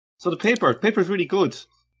So the paper is really good.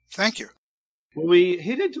 Thank you. Well, we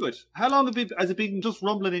hit into it. How long has it been just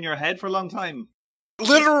rumbling in your head for a long time?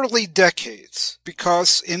 Literally decades,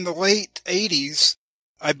 because in the late 80s,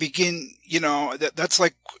 I begin, that's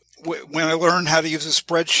like when I learned how to use a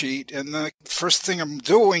spreadsheet, and the first thing I'm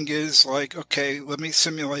doing is like, okay, let me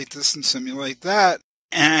simulate this and simulate that.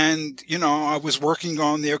 And, I was working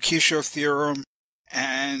on the Okisho theorem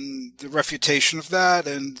and the refutation of that,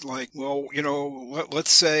 and like, well,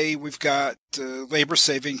 let's say we've got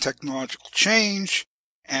labor-saving technological change,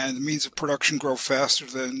 and the means of production grow faster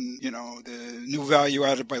than, the new value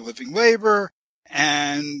added by living labor,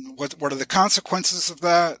 and what are the consequences of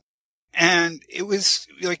that? And it was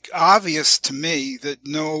like obvious to me that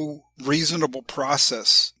no reasonable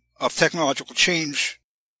process of technological change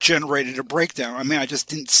generated a breakdown. I mean, I just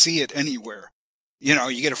didn't see it anywhere.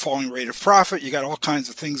 You get a falling rate of profit, you got all kinds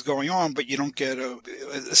of things going on, but you don't get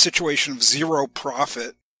a situation of zero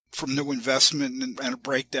profit from new investment and a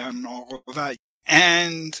breakdown and all of that.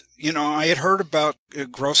 And, I had heard about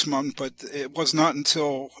Grossman, but it was not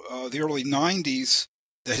until the early 90s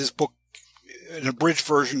that his book, an abridged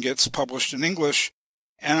version, gets published in English.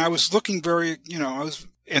 And I was looking I was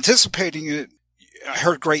anticipating it. I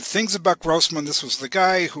heard great things about Grossman. This was the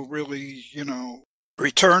guy who really,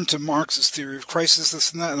 returned to Marx's theory of crisis,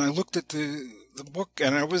 this and that. And I looked at the book,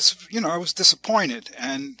 and I was disappointed.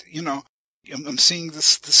 And, I'm seeing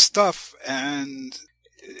this stuff, and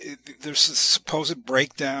there's a supposed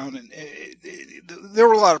breakdown, and there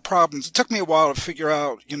were a lot of problems. It took me a while to figure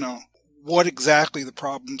out, what exactly the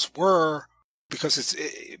problems were, because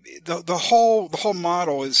the whole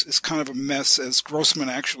model is kind of a mess, as Grossman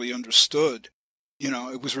actually understood.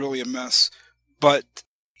 It was really a mess. But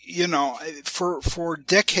for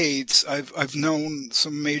decades, I've known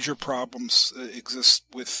some major problems exist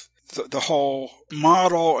with the whole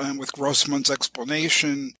model, and with Grossman's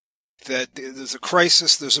explanation that there's a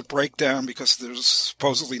crisis, there's a breakdown because there's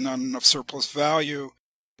supposedly not enough surplus value.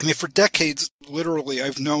 I mean, for decades, literally,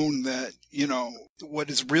 I've known that, what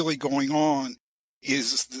is really going on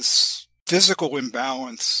is this physical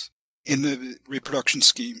imbalance in the reproduction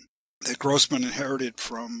scheme that Grossman inherited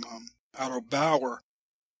from Otto Bauer.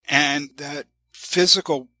 And that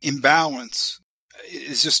physical imbalance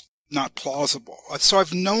is just not plausible. So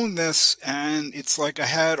I've known this, and it's like I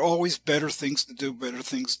had always better things to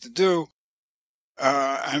do.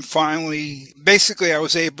 And finally, basically, I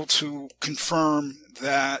was able to confirm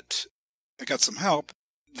that I got some help,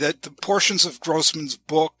 that the portions of Grossman's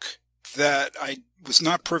book that I was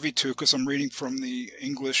not privy to, because I'm reading from the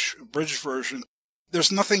English abridged version,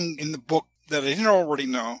 there's nothing in the book that I didn't already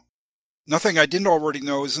know. Nothing I didn't already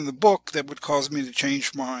know is in the book that would cause me to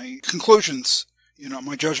change my conclusions,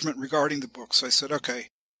 my judgment regarding the book. So I said, okay,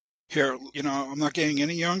 here, I'm not getting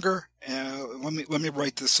any younger. Let me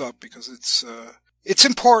write this up, because it's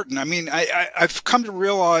important. I mean, I've come to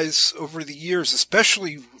realize over the years,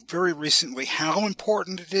 especially very recently, how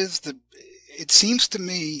important it is. That it seems to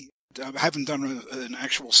me, I haven't done an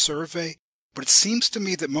actual survey, but it seems to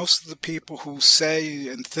me that most of the people who say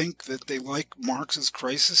and think that they like Marx's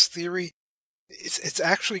crisis theory, it's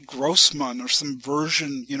actually Grossman or some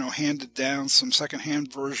version, handed down, some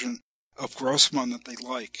secondhand version of Grossman that they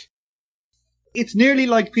like. It's nearly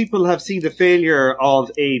like people have seen the failure of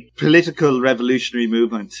a political revolutionary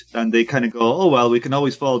movement, and they kind of go, oh, well, we can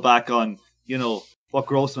always fall back on, what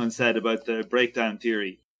Grossman said about the breakdown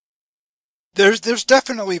theory. There's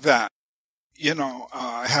definitely that.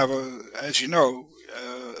 I have as you know,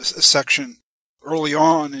 a section early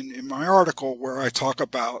on in my article where I talk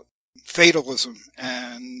about fatalism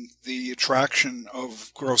and the attraction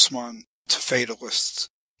of Grossman to fatalists.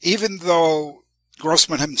 Even though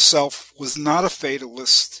Grossman himself was not a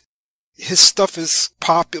fatalist, his stuff is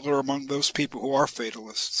popular among those people who are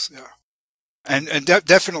fatalists. Yeah. And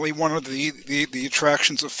definitely one of the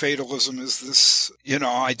attractions of fatalism is this,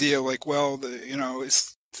 idea like, well,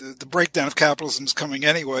 it's the breakdown of capitalism is coming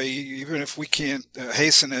anyway. Even if we can't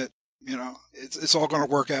hasten it, it's all going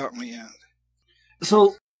to work out in the end.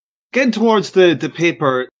 So, getting towards the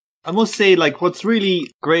paper, I must say, like, what's really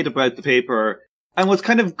great about the paper, and what's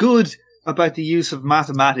kind of good about the use of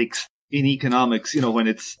mathematics in economics, when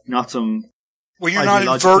it's not some... Well, you're not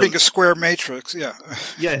inverting a square matrix, yeah.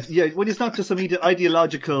 yeah, when it's not just some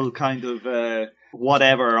ideological kind of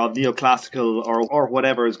whatever, of neoclassical or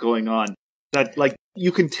whatever is going on. That, like,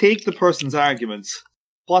 you can take the person's arguments,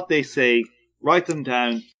 what they say, write them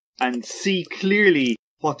down, and see clearly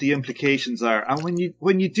what the implications are. And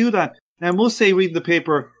when you do that, now I must say reading the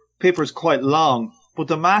paper is quite long, but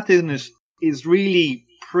the math in it is really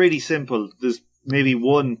pretty simple. There's maybe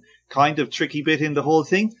one kind of tricky bit in the whole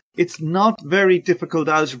thing. It's not very difficult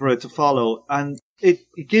algebra to follow, and it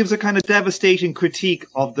gives a kind of devastating critique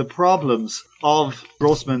of the problems of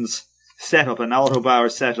Grossman's setup and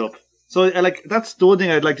Autobauer's setup. So, like, that's the one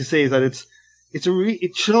thing I'd like to say, is that it's a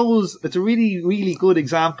really, really good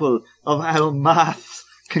example of how maths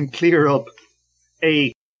can clear up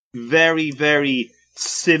a very, very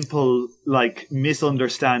simple, like,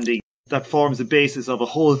 misunderstanding that forms the basis of a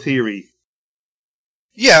whole theory.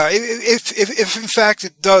 Yeah, if in fact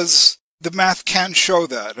it does, the math can show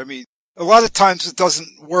that. I mean, a lot of times it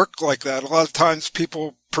doesn't work like that. A lot of times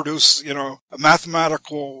people produce, a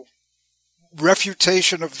mathematical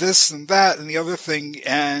refutation of this and that and the other thing,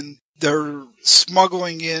 and they're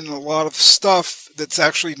smuggling in a lot of stuff that's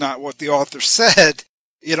actually not what the author said.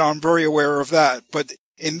 I'm very aware of that. But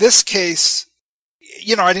in this case,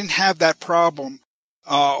 I didn't have that problem,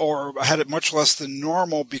 or I had it much less than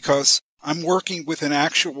normal, because I'm working with an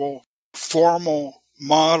actual formal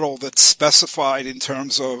model that's specified in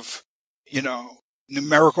terms of,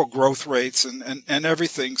 numerical growth rates and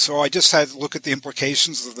everything. So I just had to look at the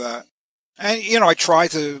implications of that. And, I try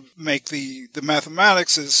to make the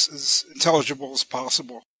mathematics as intelligible as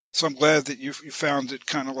possible. So I'm glad that you found it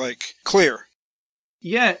kind of like clear.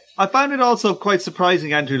 Yeah, I found it also quite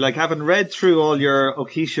surprising, Andrew, like having read through all your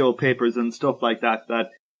Okisho papers and stuff like that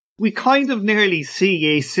we kind of nearly see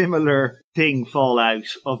a similar thing fall out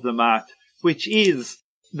of the math, which is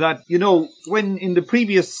that, when in the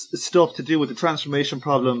previous stuff to do with the transformation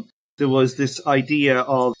problem, there was this idea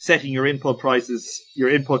of setting your input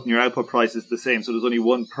and your output prices the same. So there's only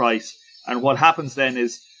one price. And what happens then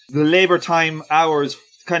is the labor time hours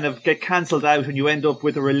kind of get cancelled out, and you end up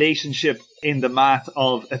with a relationship in the math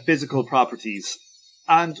of physical properties.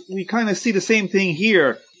 And we kind of see the same thing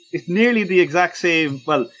here. It's nearly the exact same.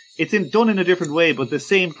 Well, it's done in a different way, but the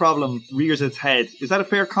same problem rears its head. Is that a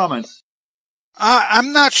fair comment?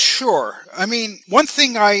 I'm not sure. I mean, one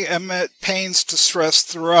thing I am at pains to stress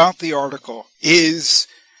throughout the article is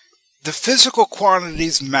the physical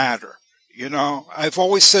quantities matter. I've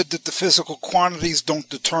always said that the physical quantities don't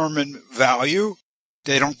determine value.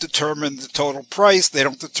 They don't determine the total price. They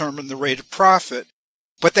don't determine the rate of profit.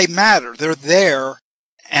 But they matter. They're there.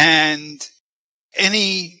 And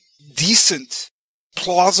any decent,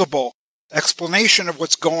 plausible explanation of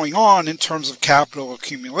what's going on in terms of capital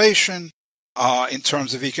accumulation, in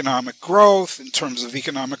terms of economic growth, in terms of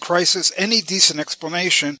economic crisis, any decent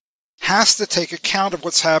explanation has to take account of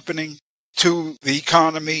what's happening to the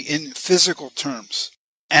economy in physical terms.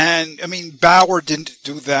 And, I mean, Bauer didn't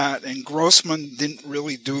do that, and Grossman didn't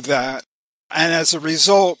really do that. And as a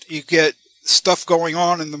result, you get stuff going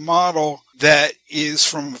on in the model that is,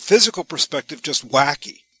 from a physical perspective, just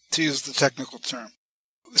wacky, to use the technical term.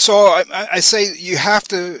 So I say you have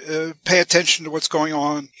to pay attention to what's going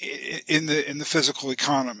on in the physical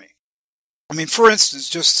economy. I mean, for instance,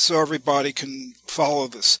 just so everybody can follow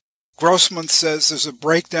this, Grossman says there's a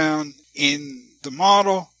breakdown in the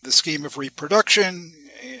model, the scheme of reproduction,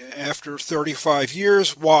 after 35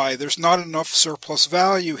 years. Why? There's not enough surplus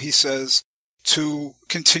value, he says, to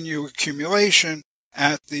continue accumulation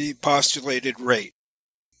at the postulated rate.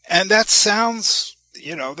 And that sounds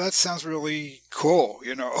really cool.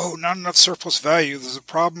 Not enough surplus value. There's a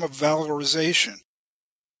problem of valorization.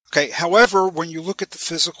 Okay. However, when you look at the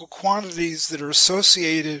physical quantities that are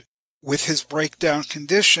associated with his breakdown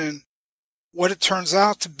condition, what it turns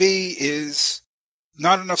out to be is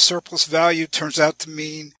not enough surplus value turns out to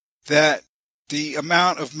mean that the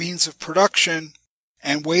amount of means of production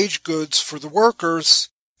and wage goods for the workers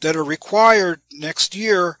that are required next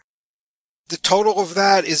year, the total of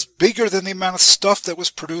that is bigger than the amount of stuff that was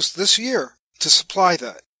produced this year to supply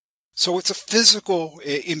that. So it's a physical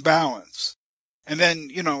imbalance. And then,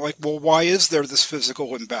 why is there this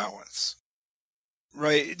physical imbalance?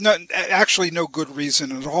 Right? Actually, no good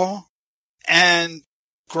reason at all. And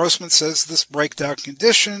Grossman says this breakdown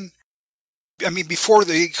condition, before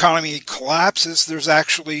the economy collapses, there's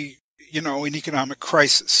actually, an economic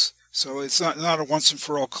crisis. So it's not a once and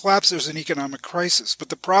for all collapse, there's an economic crisis. But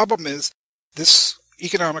the problem is this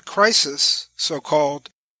economic crisis, so-called,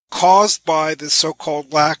 caused by the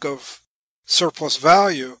so-called lack of surplus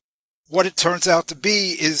value, what it turns out to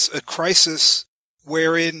be is a crisis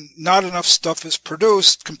wherein not enough stuff is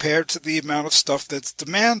produced compared to the amount of stuff that's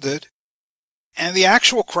demanded. And the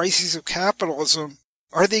actual crises of capitalism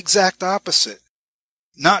are the exact opposite.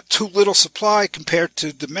 Not too little supply compared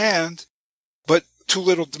to demand, but too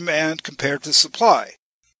little demand compared to supply.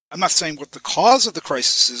 I'm not saying what the cause of the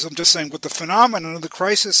crisis is. I'm just saying what the phenomenon of the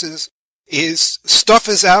crisis is stuff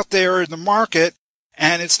is out there in the market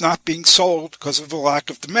and it's not being sold because of the lack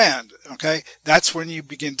of demand. Okay, that's when you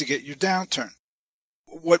begin to get your downturn.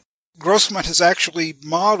 What Grossman has actually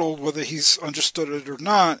modeled, whether he's understood it or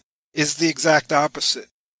not, is the exact opposite.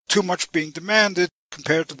 Too much being demanded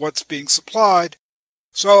compared to what's being supplied.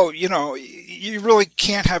 So, you really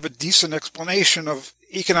can't have a decent explanation of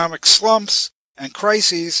economic slumps and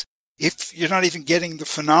crises if you're not even getting the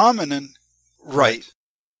phenomenon right.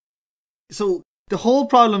 So the whole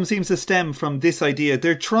problem seems to stem from this idea.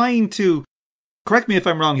 They're trying to, correct me if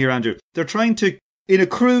I'm wrong here, Andrew, they're trying to, in a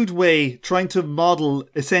crude way, trying to model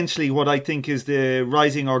essentially what I think is the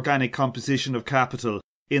rising organic composition of capital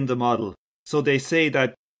in the model. So they say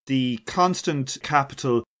that the constant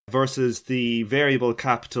capital versus the variable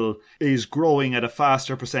capital is growing at a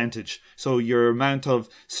faster percentage. So your amount of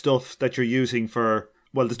stuff that you're using for,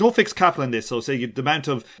 well, there's no fixed capital in this. So say the amount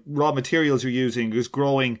of raw materials you're using is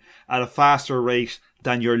growing at a faster rate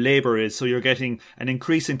than your labor is. So you're getting an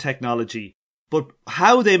increase in technology. But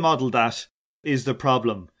how they model that is the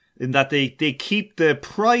problem, in that they keep the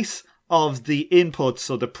price of the inputs,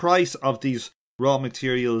 so the price of these raw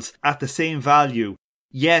materials, at the same value,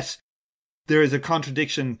 yet there is a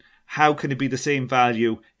contradiction. How can it be the same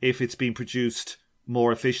value if it's being produced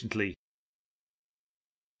more efficiently?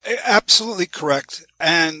 Absolutely correct.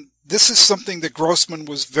 And this is something that Grossman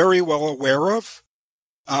was very well aware of.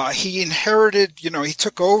 He inherited, he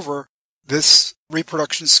took over this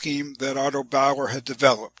reproduction scheme that Otto Bauer had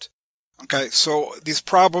developed. Okay, so these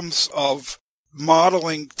problems of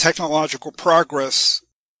modeling technological progress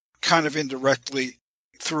kind of indirectly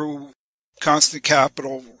through constant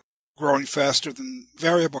capital growing faster than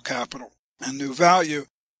variable capital and new value,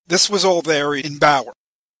 this was all there in Bauer.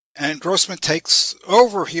 And Grossman takes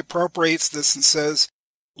over, he appropriates this and says,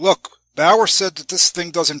 look, Bauer said that this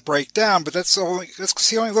thing doesn't break down, but that's because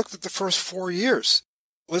he only looked at the first 4 years.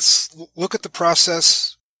 Let's look at the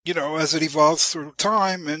process, as it evolves through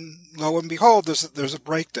time, and lo and behold, there's a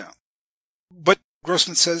breakdown. But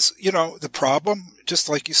Grossman says, the problem, just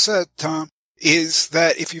like you said, Tom, is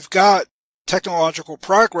that if you've got technological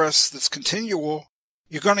progress that's continual,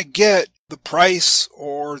 you're going to get the price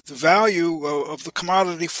or the value of the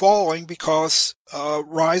commodity falling because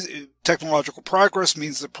technological progress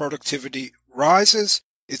means that productivity rises.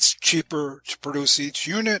 It's cheaper to produce each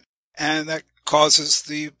unit, and that causes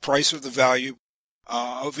the price or the value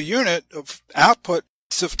of a unit of output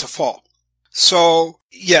to fall. So,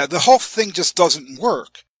 the whole thing just doesn't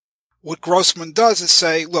work. What Grossman does is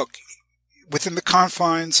say, look, within the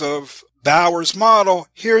confines of Bauer's model,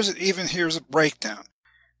 here's a breakdown.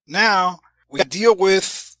 Now, we deal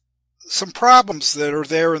with some problems that are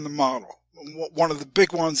there in the model. One of the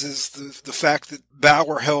big ones is the fact that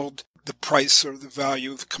Bauer held the price or the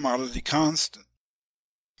value of the commodity constant.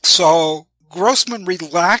 So Grossman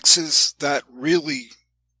relaxes that really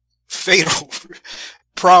fatal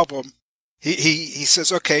problem. He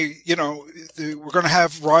says, okay, we're going to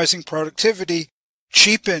have rising productivity,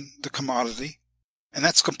 cheapen the commodity, and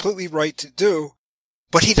that's completely right to do,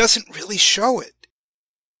 but he doesn't really show it.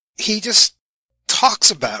 He just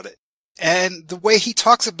talks about it. And the way he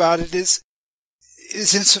talks about it is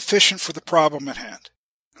insufficient for the problem at hand.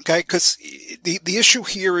 Okay? Because the issue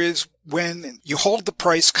here is when you hold the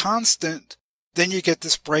price constant, then you get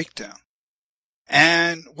this breakdown.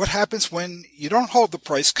 And what happens when you don't hold the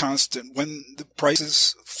price constant, when the price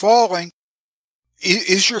is falling?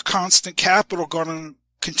 Is your constant capital going to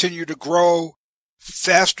continue to grow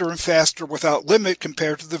faster and faster without limit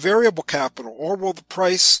compared to the variable capital? Or will the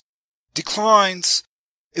price declines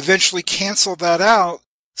eventually cancel that out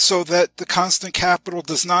so that the constant capital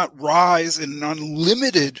does not rise in an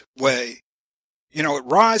unlimited way? It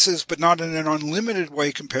rises, but not in an unlimited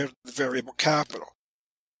way compared to the variable capital.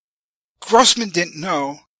 Grossman didn't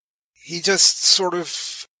know. He just sort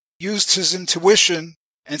of used his intuition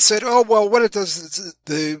and said, oh, well, what it does is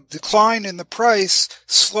the decline in the price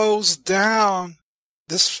slows down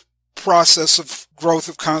this process of growth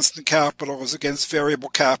of constant capital as against variable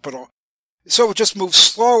capital. So it just moves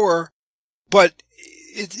slower, but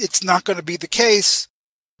it's not going to be the case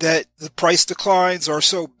that the price declines are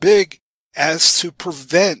so big as to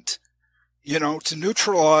prevent, to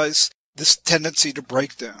neutralize this tendency to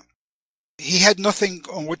break down. He had nothing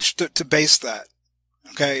on which to base that.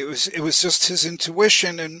 Okay, it was just his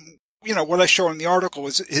intuition, and what I show in the article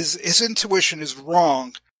is his intuition is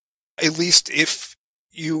wrong, at least if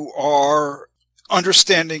you are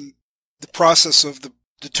understanding the process of the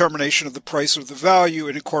determination of the price or the value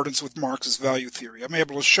in accordance with Marx's value theory. I'm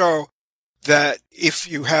able to show that if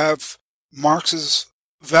you have Marx's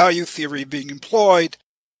value theory being employed,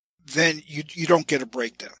 then you don't get a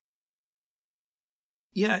breakdown.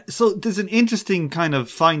 Yeah, so there's an interesting kind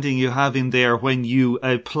of finding you have in there when you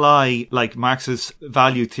apply like Marx's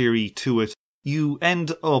value theory to it. You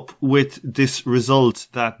end up with this result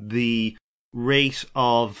that the rate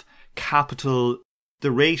of capital,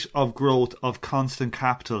 the rate of growth of constant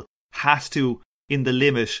capital has to, in the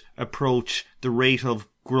limit, approach the rate of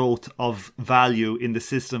growth of value in the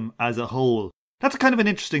system as a whole. That's kind of an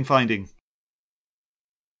interesting finding.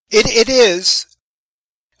 It is.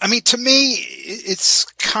 I mean, to me, it's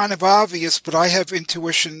kind of obvious, but I have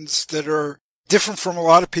intuitions that are different from a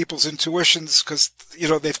lot of people's intuitions because,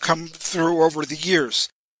 they've come through over the years.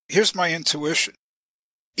 Here's my intuition.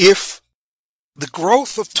 If the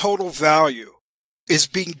growth of total value is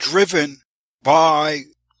being driven by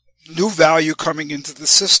new value coming into the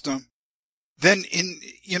system, then in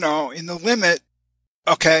the limit,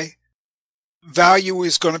 okay, value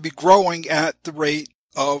is going to be growing at the rate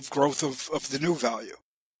of growth of the new value.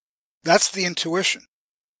 That's the intuition.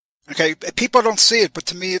 Okay, people don't see it, but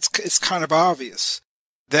to me it's kind of obvious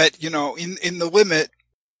that, in the limit,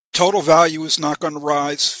 total value is not going to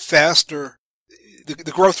rise faster.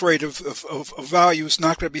 The growth rate of value is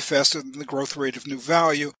not going to be faster than the growth rate of new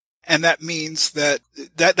value. And that means that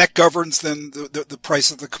governs then the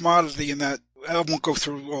price of the commodity, and that I won't go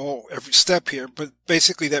through every step here, but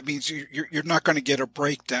basically that means you're not going to get a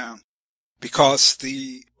breakdown because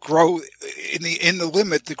the growth in the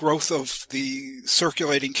limit, the growth of the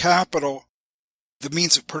circulating capital, the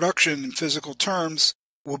means of production in physical terms,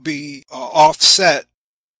 will be offset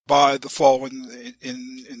by the fall in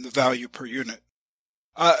the value per unit.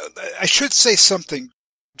 I should say something,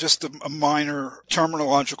 just a minor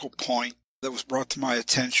terminological point that was brought to my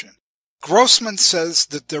attention. Grossman says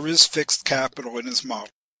that there is fixed capital in his model.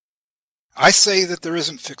 I say that there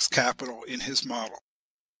isn't fixed capital in his model.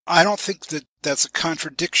 I don't think that that's a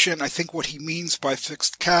contradiction. I think what he means by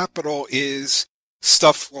fixed capital is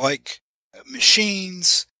stuff like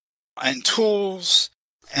machines and tools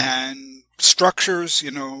and structures,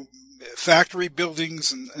 factory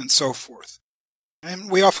buildings and so forth.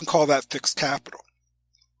 And we often call that fixed capital.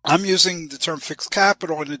 I'm using the term fixed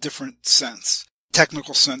capital in a different sense,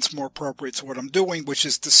 technical sense, more appropriate to what I'm doing, which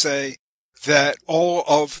is to say that all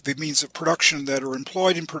of the means of production that are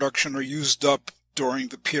employed in production are used up during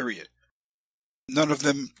the period. None of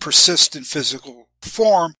them persist in physical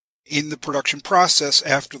form in the production process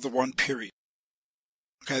after the one period.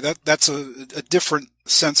 Okay, that's a different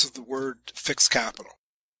sense of the word fixed capital.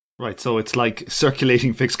 Right, so it's like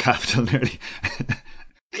circulating fixed capital nearly.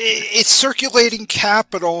 It's circulating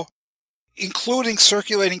capital, including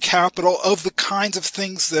circulating capital of the kinds of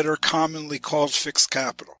things that are commonly called fixed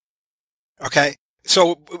capital. Okay,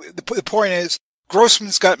 so the point is,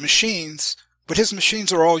 Grossman's got machines, but his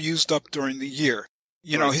machines are all used up during the year.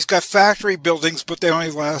 Right. He's got factory buildings, but they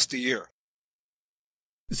only last a year.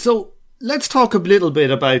 So let's talk a little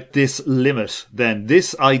bit about this limit then.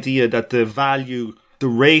 This idea that the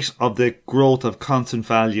rate of the growth of constant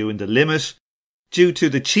value in the limit, due to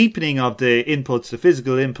the cheapening of the inputs, the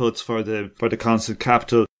physical inputs for the constant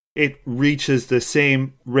capital, it reaches the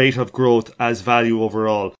same rate of growth as value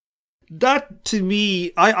overall. That, to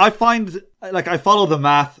me, I find, like, I follow the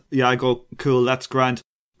math. Yeah, I go, cool, that's grand.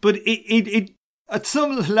 But it at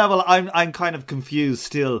some level, I'm kind of confused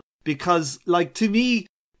still. Because, like, to me,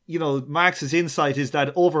 Marx's insight is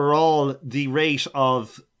that overall, the rate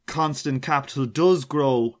of constant capital does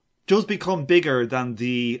become bigger than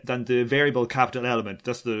the variable capital element.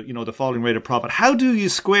 That's the falling rate of profit. How do you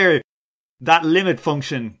square that limit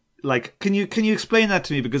function? Like, can you explain that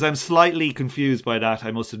to me? Because I'm slightly confused by that,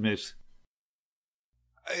 I must admit.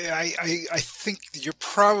 I think you're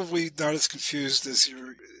probably not as confused as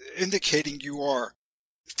you're indicating you are.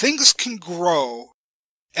 Things can grow,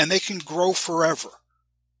 and they can grow forever.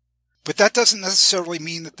 But that doesn't necessarily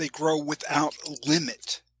mean that they grow without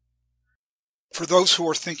limit. For those who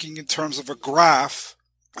are thinking in terms of a graph,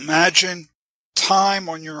 imagine time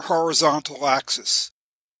on your horizontal axis,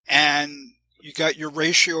 and you got your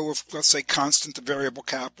ratio of, let's say, constant to variable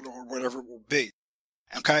capital or whatever it will be.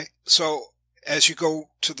 Okay? So as you go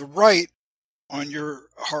to the right on your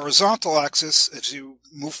horizontal axis, as you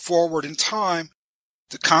move forward in time,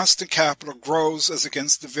 the constant capital grows as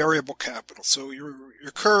against the variable capital. So your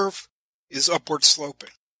curve is upward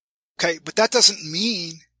sloping. Okay, but that doesn't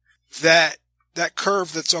mean that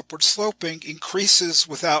curve that's upward sloping increases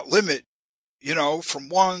without limit, from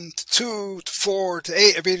 1 to 2 to 4 to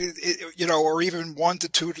 8, I mean, or even 1 to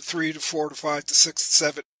 2 to 3 to 4 to 5 to 6 to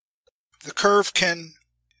 7. The curve can...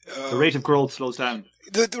 the rate of growth slows down.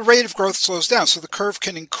 The rate of growth slows down, so the curve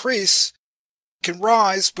can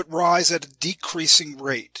rise, but rise at a decreasing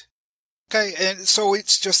rate. Okay, and so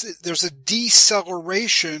it's just, there's a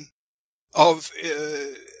deceleration of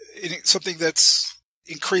something that's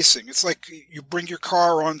increasing. It's like you bring your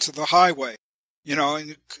car onto the highway,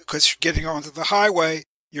 and because you're getting onto the highway,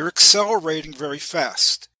 you're accelerating very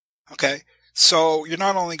fast. Okay, so you're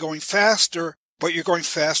not only going faster, but you're going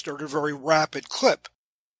faster at a very rapid clip.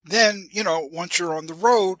 Then, once you're on the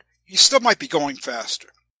road, you still might be going faster,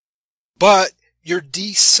 but you're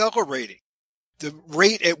decelerating. The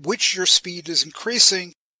rate at which your speed is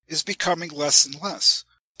increasing is becoming less and less.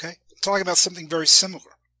 Okay? I'm talking about something very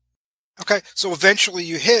similar. Okay? So eventually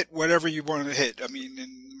you hit whatever you want to hit. I mean,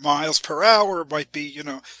 in miles per hour, it might be,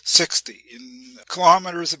 60. In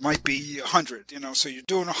kilometers, it might be 100. So you're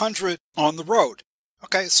doing 100 on the road.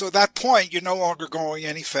 Okay? So at that point, you're no longer going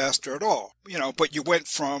any faster at all. But you went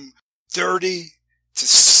from 30 to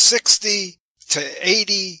 60 to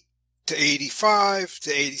 80 to 85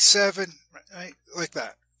 to 87. Right? Like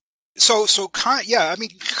that.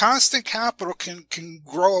 Constant capital can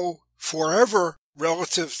grow forever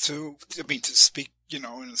relative to speak, in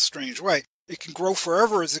a strange way. It can grow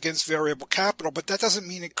forever as against variable capital, but that doesn't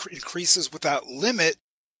mean it increases without limit,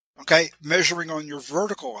 okay, measuring on your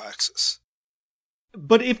vertical axis.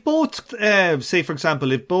 But if both, say for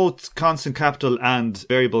example, if both constant capital and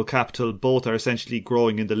variable capital both are essentially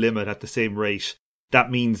growing in the limit at the same rate,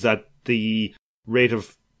 that means that the rate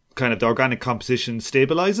of kind of the organic composition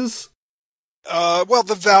stabilizes?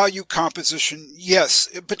 The value composition, yes.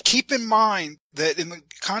 But keep in mind that in the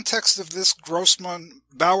context of this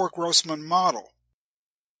Bauer-Grossman model,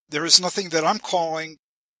 there is nothing that I'm calling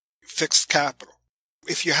fixed capital.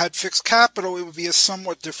 If you had fixed capital, it would be a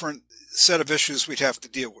somewhat different set of issues we'd have to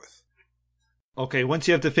deal with. Okay, once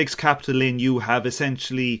you have the fixed capital in, you have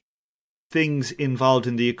essentially things involved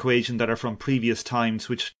in the equation that are from previous times,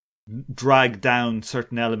 which drag down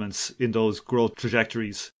certain elements in those growth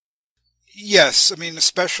trajectories. Yes,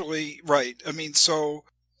 especially, right.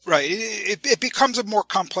 Right, it becomes a more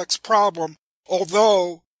complex problem,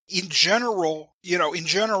 although in general,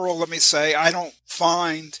 let me say, I don't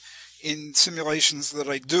find in simulations that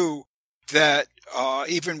I do that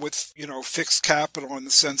even with, fixed capital in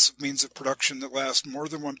the sense of means of production that last more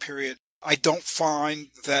than one period, I don't find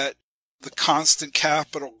that the constant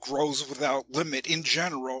capital grows without limit. In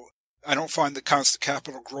general, I don't find that constant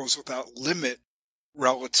capital grows without limit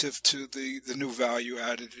relative to the new value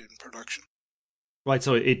added in production. Right,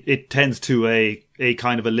 so it tends to a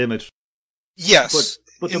kind of a limit. Yes,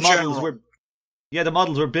 but the models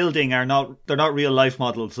we're building they're not real life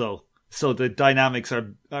models though. So the dynamics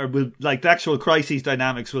the actual crises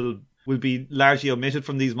dynamics will be largely omitted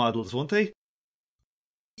from these models, won't they?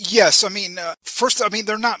 Yes,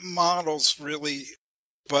 they're not models really,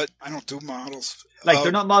 but I don't do models.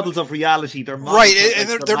 They're not models of reality. They're models right, and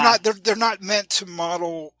they're not meant to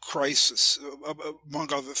model crisis.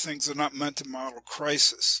 Among other things, they're not meant to model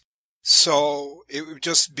crisis. So it would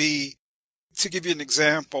just be, to give you an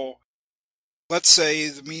example, let's say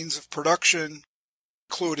the means of production,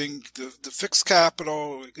 including the fixed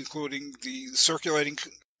capital, including the circulating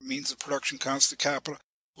means of production constant capital.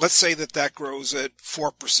 Let's say that grows at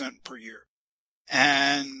 4% per year.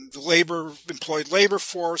 And the employed labor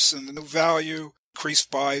force and the new value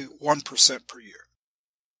increased by 1% per year.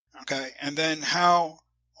 Okay. And then how,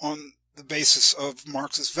 on the basis of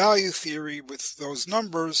Marx's value theory with those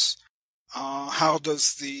numbers, how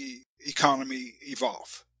does the economy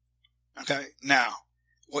evolve? Okay. Now,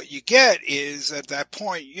 what you get is at that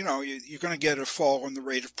point, you're going to get a fall in the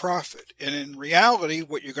rate of profit. And in reality,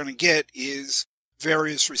 what you're going to get is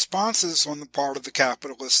various responses on the part of the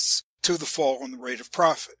capitalists to the fall in the rate of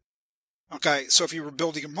profit. Okay, so if you were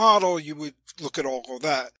building a model, you would look at all of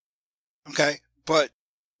that. Okay, but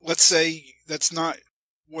let's say that's not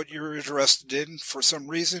what you're interested in for some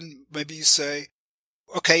reason. Maybe you say,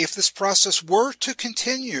 okay, if this process were to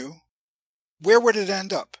continue, where would it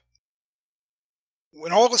end up?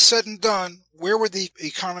 When all is said and done, where would the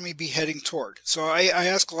economy be heading toward? So I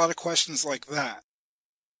ask a lot of questions like that.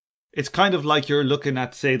 It's kind of like you're looking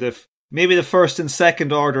at, say, maybe the first and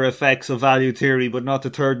second order effects of value theory, but not the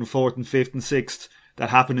third and fourth and fifth and sixth that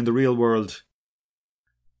happen in the real world.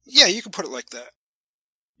 Yeah, you can put it like that.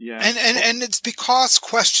 Yeah. And it's because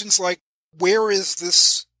questions like, where is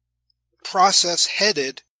this process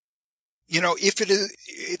headed?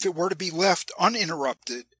 If it were to be left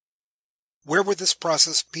uninterrupted, where would this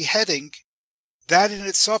process be heading? That in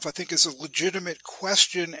itself, I think, is a legitimate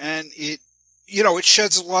question, and it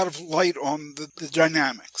sheds a lot of light on the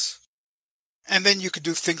dynamics. And then you could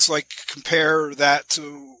do things like compare that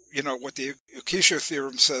to, what the Akisha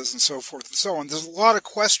theorem says and so forth and so on. There's a lot of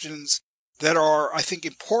questions that are, I think,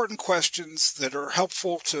 important questions that are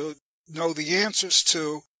helpful to know the answers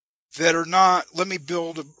to that are not, let me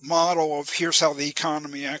build a model of here's how the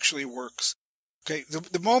economy actually works. Okay,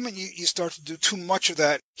 the moment you start to do too much of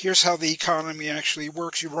that, here's how the economy actually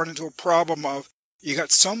works, you run into a problem of you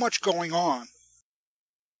got so much going on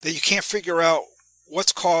that you can't figure out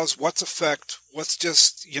what's cause, what's effect, what's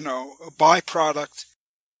just, a byproduct,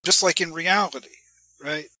 just like in reality,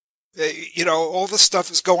 right? All this stuff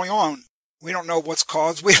is going on. We don't know what's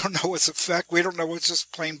cause, we don't know what's effect, we don't know what's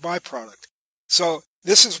just plain byproduct. So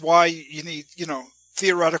this is why you need,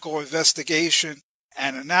 theoretical investigation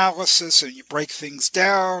and analysis, and you break things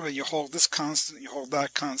down, and you hold this constant, you hold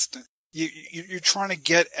that constant. You're trying to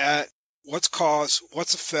get at what's cause,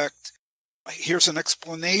 what's effect. Here's an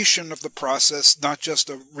explanation of the process, not just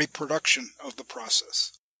a reproduction of the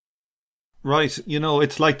process. Right.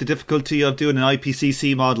 It's like the difficulty of doing an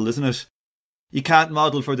IPCC model, isn't it? You can't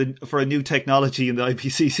model for a new technology in the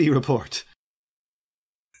IPCC report.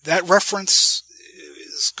 That reference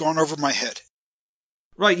is gone over my head.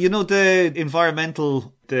 Right, the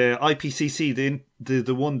environmental, the IPCC,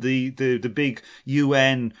 the big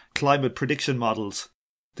UN climate prediction models.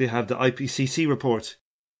 They have the IPCC report.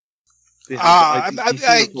 I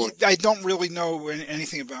don't really know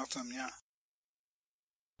anything about them. Yeah,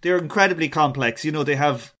 they're incredibly complex.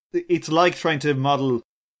 It's like trying to model,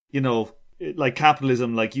 like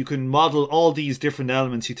capitalism. Like you can model all these different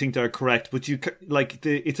elements you think are correct, but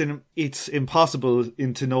it's impossible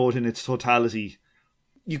to know it in its totality.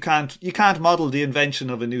 You can't model the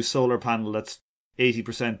invention of a new solar panel that's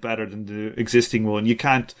 80% better than the existing one. You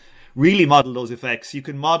can't really model those effects. You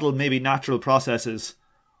can model maybe natural processes,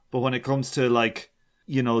 but when it comes to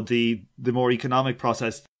the more economic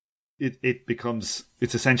process,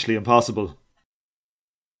 it's essentially impossible.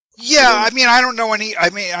 Yeah, I don't know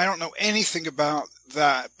anything about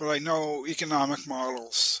that, but I know economic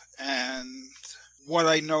models, and what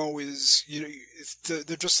I know is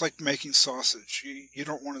they're just like making sausage. You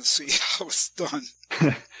don't want to see how it's done.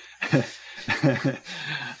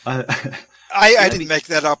 I didn't make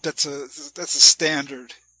that up. That's a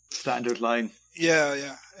standard line.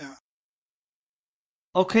 Yeah.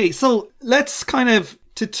 Okay, so let's kind of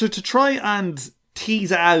to try and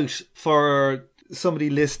tease out for somebody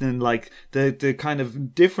listening, like the kind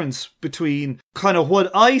of difference between kind of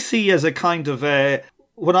what I see as a kind of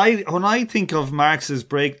when I think of Marx's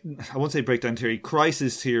I won't say breakdown theory,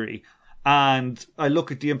 crisis theory, and I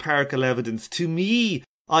look at the empirical evidence, to me,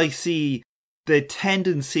 I see the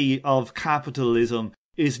tendency of capitalism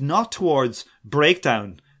is not towards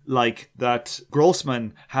breakdown like that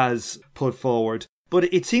Grossman has put forward, but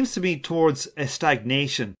it seems to me towards a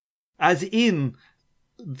stagnation, as in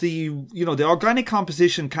the organic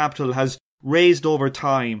composition capital has raised over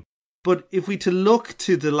time. But if we to look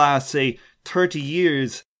to the last, say, 30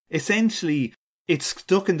 years, essentially it's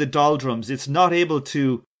stuck in the doldrums. It's not able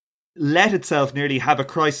to let itself nearly have a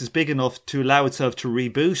crisis big enough to allow itself to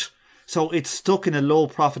reboot. So it's stuck in a low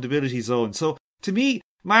profitability zone. So to me,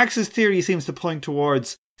 Marx's theory seems to point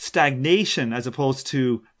towards stagnation as opposed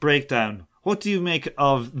to breakdown. What do you make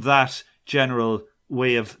of that general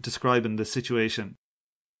way of describing the situation?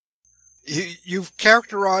 You've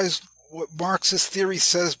characterized what Marx's theory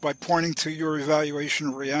says by pointing to your evaluation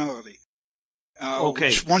of reality,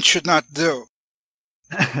 which one should not do.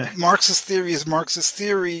 Marx's theory is Marx's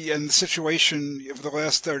theory, and the situation of the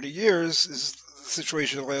last 30 years is the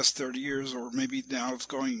situation of the last 30 years, or maybe now it's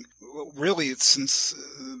going, really it's since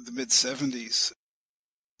the mid-70s.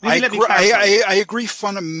 I agree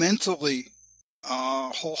fundamentally,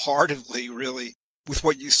 wholeheartedly, really, with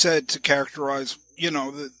what you said to characterize,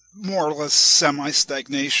 the more or less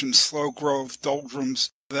semi-stagnation, slow growth,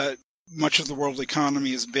 doldrums that much of the world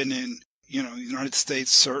economy has been in, the United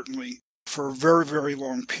States certainly, for a very, very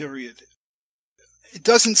long period. It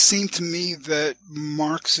doesn't seem to me that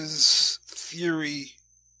Marx's theory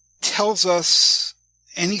tells us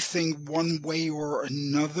anything one way or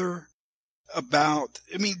another about,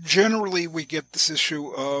 generally we get this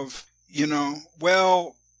issue of, you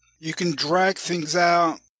can drag things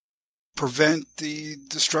out, prevent the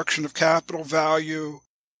destruction of capital value,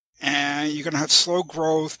 and you're going to have slow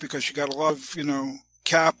growth because you got a lot of,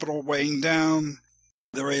 capital weighing down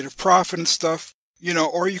the rate of profit and stuff,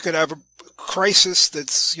 or you could have a crisis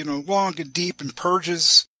that's, long and deep and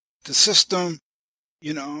purges the system.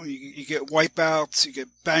 You get wipeouts, you get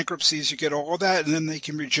bankruptcies, you get all that, and then they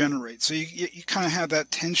can regenerate. So you kind of have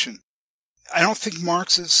that tension. I don't think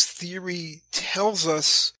Marx's theory tells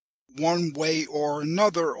us one way or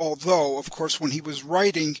another, although, of course, when he was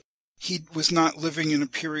writing, he was not living in a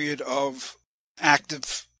period of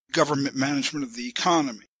active government management of the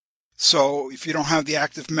economy. So if you don't have the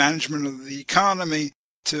active management of the economy,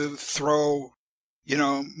 to throw,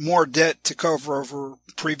 more debt to cover over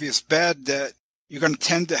previous bad debt, you're going to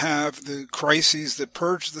tend to have the crises that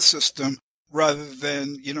purge the system rather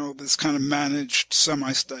than, this kind of managed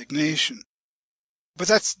semi-stagnation.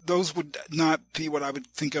 But those would not be what I would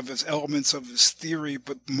think of as elements of his theory,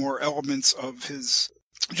 but more elements of his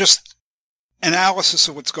just analysis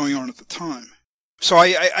of what's going on at the time. So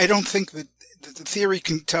I don't think that the theory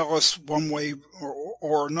can tell us one way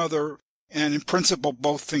or another, and in principle,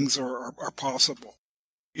 both things are possible.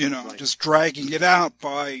 Right. Just dragging it out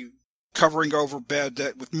by covering over bad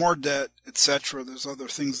debt with more debt, etc. There's other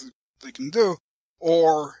things that they can do.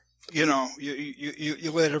 Or, you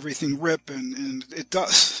let everything rip, and it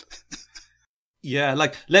does. Yeah,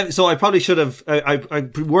 so I probably should have, I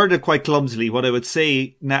worded it quite clumsily. What I would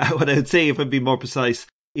say now, if I'd be more precise,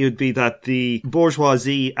 it would be that the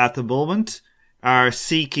bourgeoisie at the moment are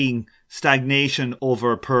seeking stagnation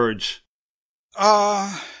over purge.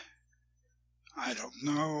 I don't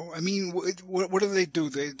know. I mean, what do they do?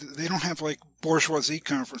 They don't have like bourgeoisie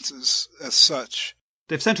conferences as such.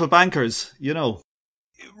 They have central bankers,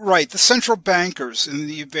 Right. The central bankers in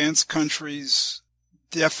the advanced countries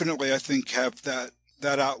definitely, I think, have that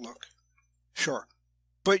outlook. Sure.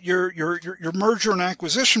 But your merger and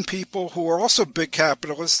acquisition people who are also big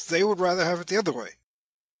capitalists, they would rather have it the other way.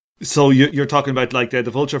 So you're talking about like the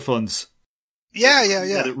vulture funds? Yeah.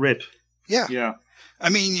 Let it rip. Yeah. I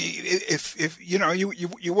mean, if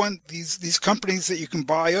you want these companies that you can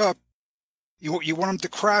buy up, you want them to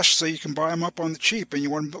crash so you can buy them up on the cheap, and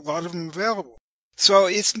you want a lot of them available. So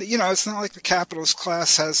it's not like the capitalist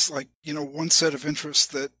class has one set of interests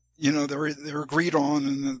that they're agreed on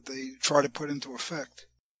and that they try to put into effect.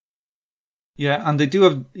 Yeah, and they do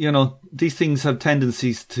have these things have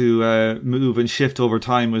tendencies to move and shift over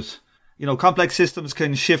time. With complex systems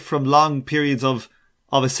can shift from long periods of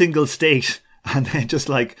a single state and then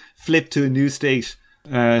just flip to a new state.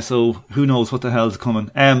 So who knows what the hell's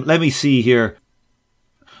coming. Let me see here.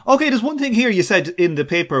 Okay, there's one thing here you said in the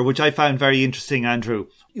paper which I found very interesting, Andrew.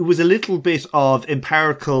 It was a little bit of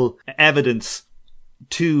empirical evidence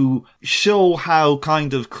to show how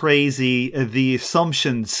kind of crazy the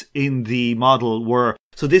assumptions in the model were.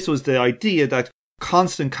 So this was the idea that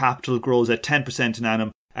constant capital grows at 10% an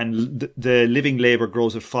annum and the living labour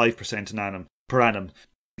grows at 5% per annum.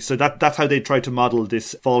 So that's how they tried to model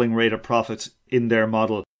this falling rate of profit in their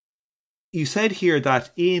model. You said here that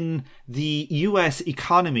in the US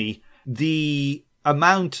economy, the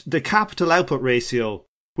capital output ratio,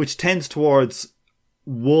 which tends towards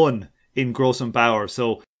 1 in Grossman Bauer,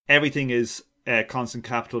 so everything is constant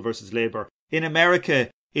capital versus labour. In America,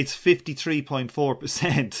 it's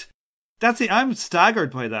 53.4%. That's it. I'm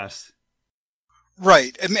staggered by that.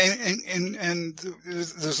 Right. And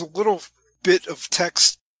there's a little bit of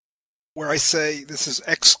text where I say this is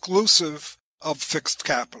exclusive of fixed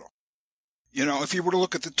capital. If you were to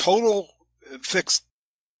look at the total fixed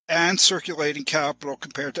and circulating capital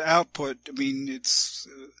compared to output, I mean, it's,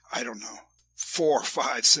 I don't know, 4,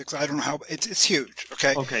 5, 6, I don't know how, it's huge,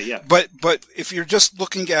 okay? Okay, yeah. But if you're just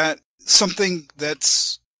looking at something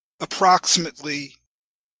that's approximately,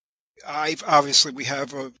 obviously we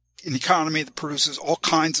have an economy that produces all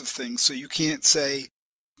kinds of things, so you can't say,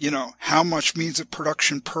 how much means of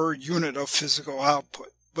production per unit of physical output.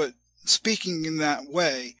 But speaking in that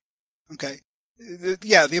way, okay,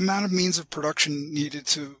 the amount of means of production needed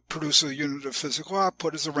to produce a unit of physical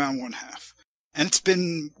output is around 1/2. And it's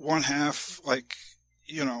been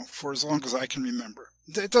 1/2, for as long as I can remember.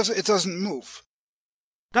 It doesn't move.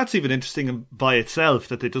 That's even interesting by itself,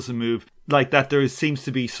 that it doesn't move. That there seems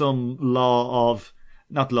to be some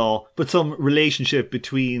some relationship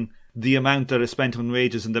between the amount that is spent on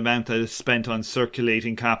wages and the amount that is spent on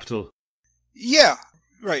circulating capital. Yeah,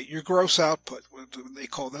 right. Your gross output, what they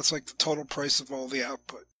call that's like the total price of all the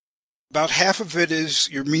output. About half of it is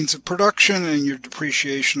your means of production and your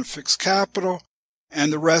depreciation of fixed capital,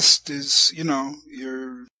 and the rest is,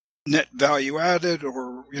 your net value added,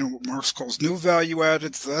 or, what Marx calls new value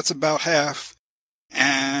added. So that's about half.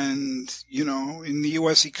 And, in the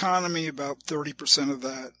U.S. economy, about 30% of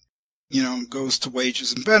that, goes to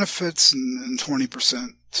wages and benefits, and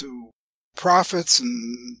 20% to profits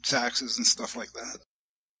and taxes and stuff like that.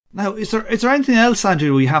 Now, is there anything else,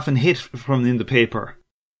 Andrew, we haven't hit from in the paper?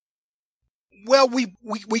 Well, we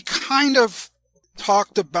kind of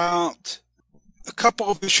talked about a couple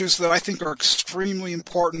of issues that I think are extremely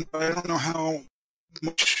important, but I don't know how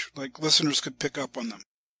much listeners could pick up on them.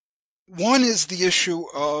 One is the issue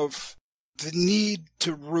of the need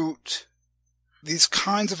to root these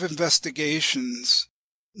kinds of investigations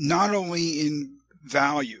not only in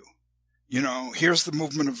value, here's the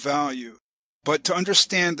movement of value, But to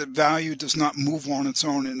understand that value does not move on its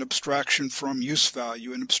own in abstraction from use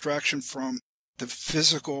value, in abstraction from the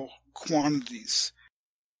physical quantities,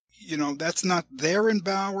 that's not there in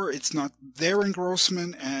Bauer, it's not there in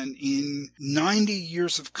Grossman, and in 90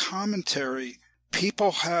 years of commentary,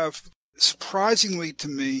 people have, surprisingly to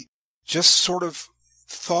me, just sort of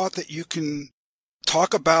thought that you can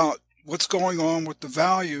talk about what's going on with the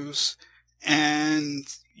values and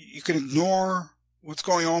you can ignore what's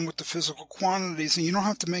going on with the physical quantities, and you don't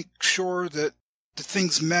have to make sure that the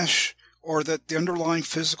things mesh or that the underlying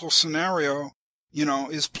physical scenario,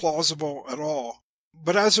 is plausible at all.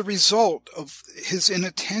 But as a result of his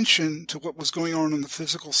inattention to what was going on the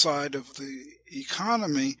physical side of the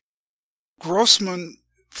economy, Grossman,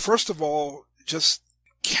 first of all, just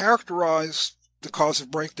characterized the cause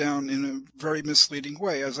of breakdown in a very misleading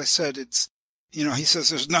way. As I said, he says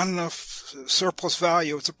there's not enough surplus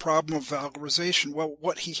value. It's a problem of valorization. Well,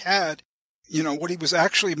 what he had, what he was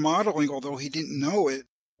actually modeling, although he didn't know it,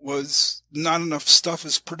 was not enough stuff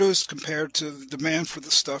is produced compared to the demand for the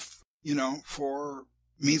stuff, for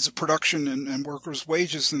means of production and workers'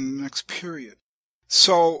 wages in the next period.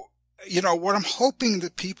 So, what I'm hoping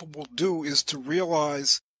that people will do is to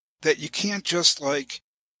realize that you can't just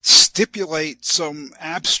stipulate some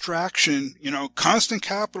abstraction, constant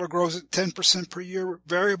capital grows at 10% per year,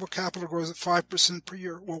 variable capital grows at 5% per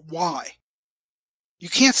year. Well, why? You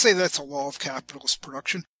can't say that's a law of capitalist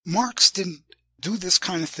production. Marx didn't do this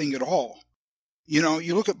kind of thing at all.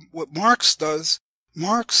 You look at what Marx does.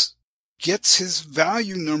 Marx gets his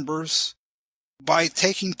value numbers by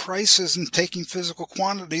taking prices and taking physical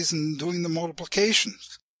quantities and doing the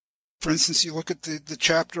multiplications. For instance, you look at the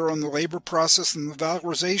chapter on the labor process and the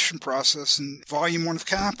valorization process in Volume 1 of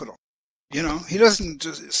Capital. He doesn't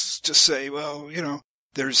just say, well,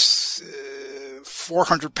 there's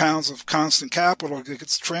 400 pounds of constant capital that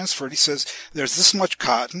gets transferred. He says there's this much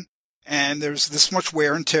cotton and there's this much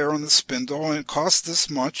wear and tear on the spindle and it costs this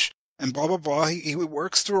much and blah, blah, blah. He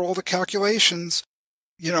works through all the calculations,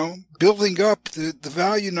 building up the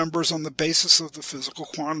value numbers on the basis of the physical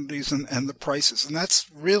quantities and the prices. And that's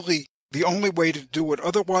really the only way to do it.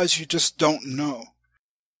 Otherwise, you just don't know.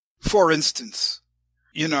 For instance,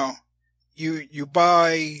 you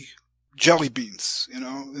buy jelly beans,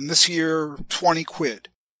 and this year 20 quid,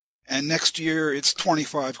 and next year it's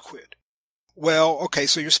 25 quid. Well, okay,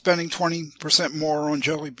 so you're spending 20% more on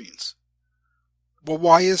jelly beans. Well,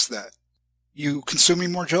 why is that? You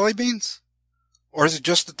consuming more jelly beans? Or is it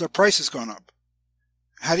just that the price has gone up?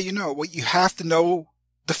 How do you know? Well, you have to know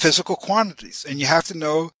the physical quantities, and you have to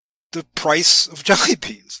know the price of jelly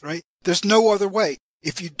beans, right? There's no other way.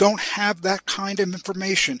 If you don't have that kind of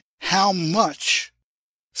information, how much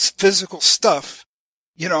physical stuff,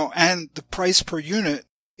 and the price per unit,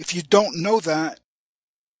 if you don't know that,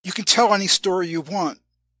 you can tell any story you want,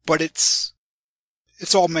 but it's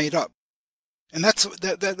all made up. And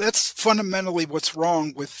that's fundamentally what's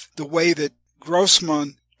wrong with the way that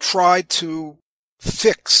Grossman tried to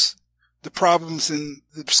fix the problems in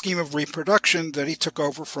the scheme of reproduction that he took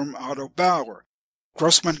over from Otto Bauer.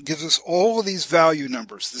 Grossman gives us all of these value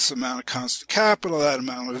numbers, this amount of constant capital, that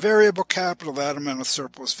amount of variable capital, that amount of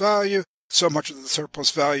surplus value. So much of the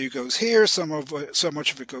surplus value goes here, so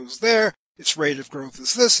much of it goes there. Its rate of growth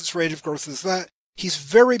is this, its rate of growth is that. He's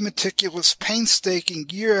very meticulous, painstaking,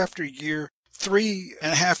 year after year,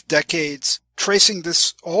 3.5 decades, tracing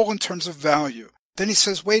this all in terms of value. Then he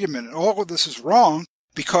says, wait a minute, all of this is wrong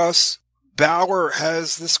because Bauer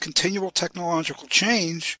has this continual technological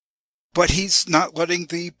change, but he's not letting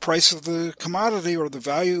the price of the commodity or the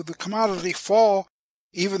value of the commodity fall,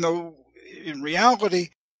 even though in reality,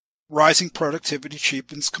 rising productivity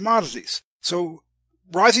cheapens commodities. So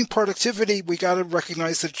rising productivity, we got to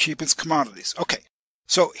recognize that it cheapens commodities. Okay,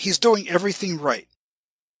 so he's doing everything right.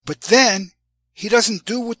 But then he doesn't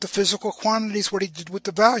do with the physical quantities what he did with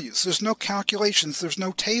the values. There's no calculations. There's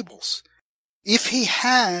no tables. If he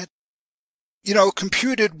had,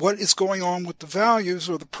 computed what is going on with the values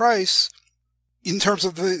or the price in terms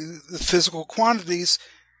of the physical quantities,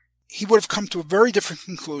 he would have come to a very different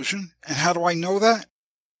conclusion. And how do I know that?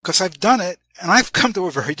 Because I've done it and I've come to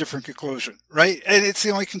a very different conclusion, right? And it's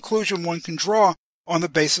the only conclusion one can draw on the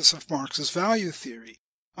basis of Marx's value theory.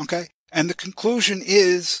 Okay? And the conclusion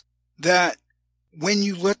is that when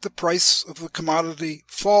you let the price of the commodity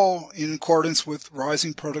fall in accordance with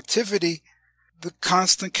rising productivity, the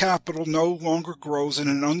constant capital no longer grows in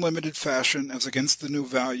an unlimited fashion as against the new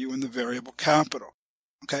value in the variable capital.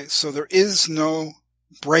 Okay, so there is no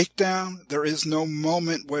breakdown. There is no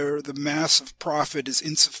moment where the mass of profit is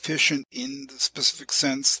insufficient in the specific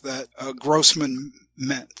sense that Grossman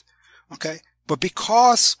meant. Okay, But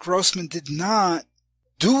because Grossman did not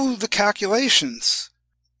do the calculations,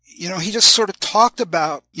 he just sort of talked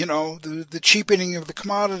about, the cheapening of the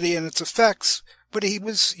commodity and its effects, but he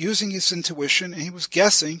was using his intuition and he was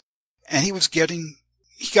guessing, and he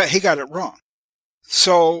got it wrong.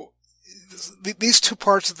 So these two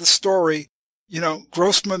parts of the story,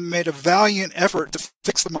 Grossman made a valiant effort to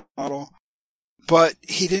fix the model, but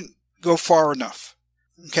he didn't go far enough.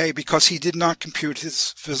 Okay, because he did not compute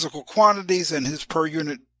his physical quantities and his per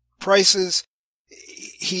unit prices.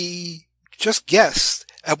 He just guessed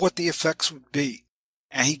at what the effects would be.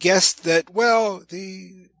 And he guessed that, well,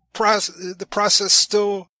 the process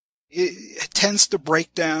still it tends to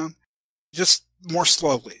break down just more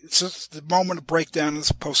slowly. It's just the moment of breakdown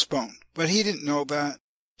is postponed. But he didn't know that.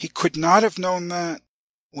 He could not have known that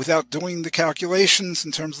without doing the calculations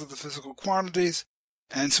in terms of the physical quantities.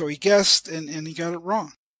 And so he guessed, and he got it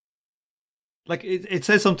wrong. Like, it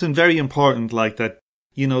says something very important, like that,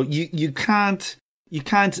 you can't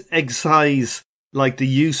excise, like, the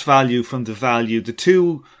use value from the value. The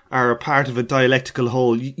two are a part of a dialectical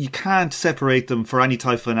whole. You can't separate them for any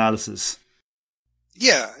type of analysis.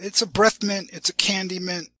 Yeah, it's a breath mint, it's a candy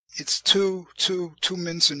mint, it's two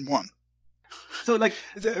mints in one. So, like,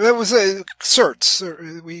 there was a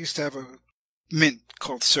certs. We used to have a mint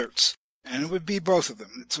called certs. And it would be both of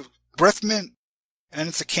them. It's a breath mint and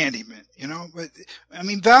it's a candy mint, But, I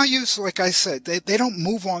mean, values, like I said, they don't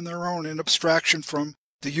move on their own in abstraction from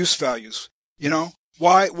the use values,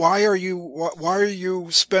 Why are you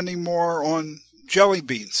spending more on jelly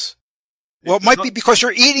beans? Well, it might be because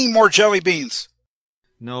you're eating more jelly beans.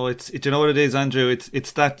 No, you know what it is, Andrew?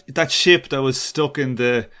 It's that ship that was stuck in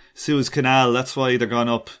the Suez Canal. That's why they're gone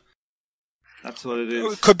up. That's what it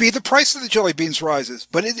is. It could be the price of the jelly beans rises,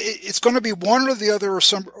 but it's going to be one or the other, or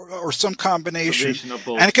some combination. Of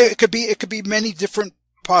both. And it could be many different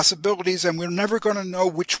possibilities, and we're never going to know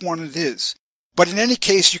which one it is. But in any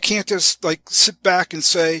case, you can't just sit back and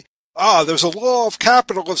say, there's a law of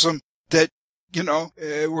capitalism that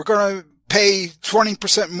we're going to pay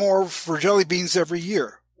 20% more for jelly beans every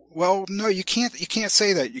year. Well, no, you can't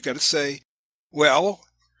say that. You got to say, well,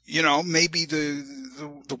 maybe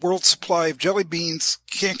the world supply of jelly beans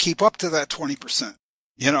can't keep up to that 20%,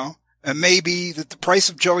 and maybe that the price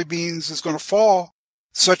of jelly beans is going to fall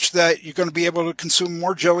such that you're going to be able to consume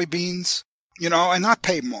more jelly beans, and not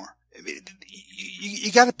pay more.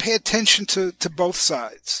 You got to pay attention to both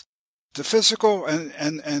sides, the physical and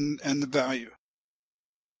the value.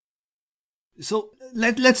 So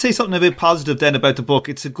let's say something a bit positive then about the book.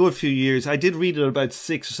 It's a good few years. I did read it about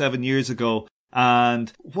 6 or 7 years ago.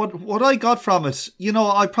 And what I got from it,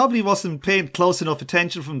 I probably wasn't paying close enough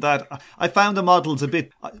attention from that. I found the models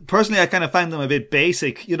personally, I kind of found them a bit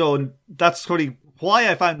basic, and that's probably why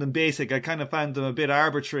I found them basic. I kind of found them a bit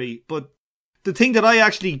arbitrary. But the thing that I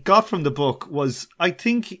actually got from the book was, I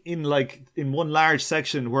think in one large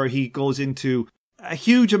section where he goes into a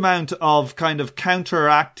huge amount of kind of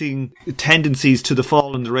counteracting tendencies to the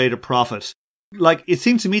fall in the rate of profit. Like, it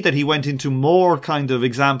seemed to me that he went into more kind of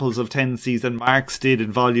examples of tendencies than Marx did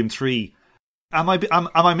in Volume 3. Am I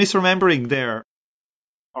misremembering there?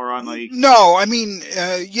 Or am I... No, I mean,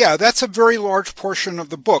 yeah, that's a very large portion of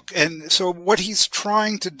the book. And so what he's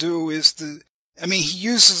trying to do is he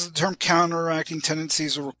uses the term counteracting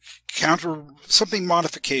tendencies or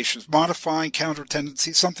modifications, modifying counter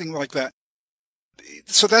tendencies, something like that.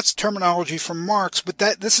 So that's terminology from Marx, but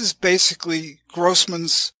this is basically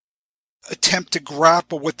Grossman's attempt to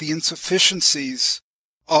grapple with the insufficiencies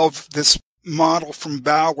of this model from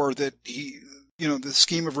Bauer that the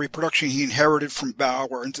scheme of reproduction he inherited from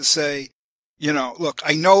Bauer, and to say, look,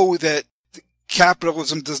 I know that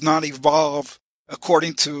capitalism does not evolve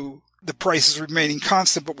according to the prices remaining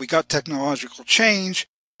constant, but we got technological change,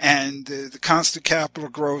 and the constant capital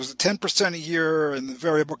grows at 10% a year, and the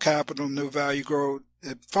variable capital new value grow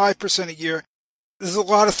at 5% a year. There's a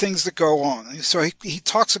lot of things that go on. So he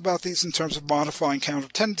talks about these in terms of modifying counter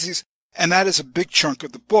tendencies, and that is a big chunk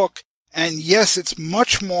of the book. And yes, it's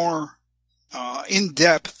much more in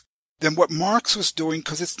depth than what Marx was doing,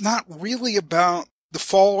 because it's not really about the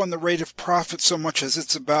fall in the rate of profit so much as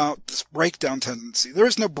it's about this breakdown tendency. There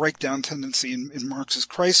is no breakdown tendency in Marx's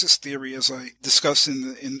crisis theory, as I discuss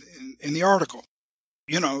in the article.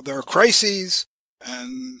 There are crises,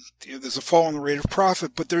 and there's a fall in the rate of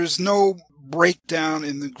profit, but there's no breakdown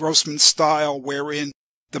in the Grossman style wherein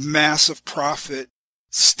the mass of profit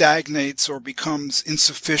stagnates or becomes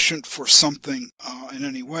insufficient for something in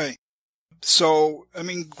any way. So,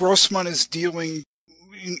 Grossman is dealing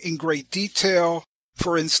in great detail,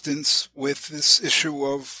 for instance, with this issue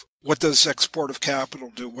of what does export of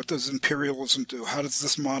capital do? What does imperialism do? How does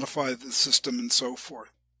this modify the system and so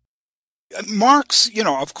forth? Marx,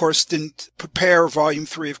 of course, didn't prepare Volume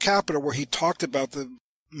 3 of Capital where he talked about the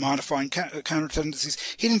modifying counter tendencies.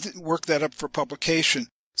 He didn't work that up for publication.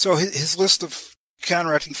 So his list of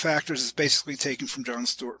counteracting factors is basically taken from John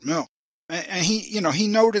Stuart Mill. And he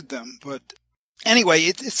noted them. But anyway,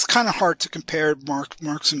 it's kind of hard to compare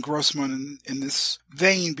Marx and Grossman in this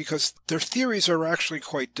vein because their theories are actually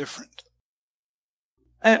quite different.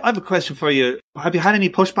 I have a question for you. Have you had any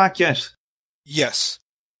pushback yet? Yes.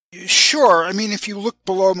 Sure. I mean, if you look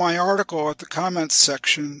below my article at the comments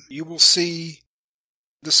section, you will see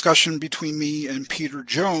discussion between me and Peter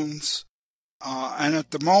Jones. And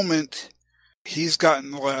at the moment, he's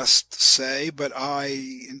gotten the last say, but I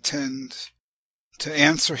intend to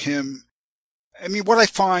answer him. I mean, what I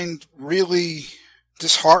find really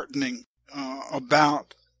disheartening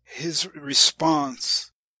about his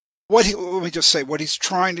response, let me just say, what he's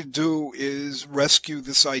trying to do is rescue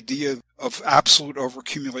this idea of absolute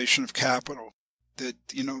overaccumulation of capital. That,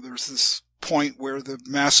 there's this point where the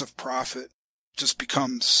massive profit just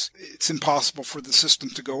becomes, it's impossible for the system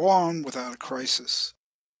to go on without a crisis.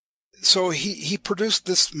 So he produced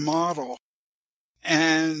this model,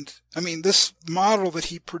 and I mean, this model that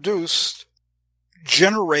he produced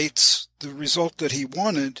generates the result that he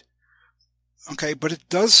wanted, okay, but it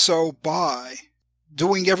does so by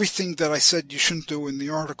doing everything that I said you shouldn't do in the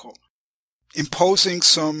article, imposing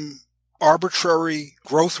some arbitrary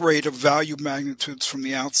growth rate of value magnitudes from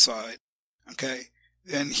the outside, okay,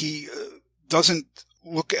 and he doesn't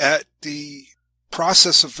look at the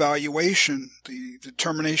process of valuation, the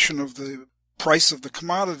determination of the price of the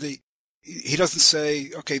commodity. He doesn't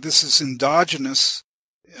say, okay, this is endogenous,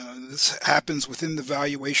 this happens within the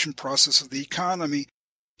valuation process of the economy.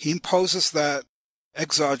 He imposes that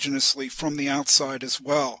exogenously from the outside as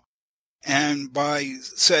well. And by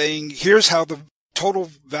saying, here's how the total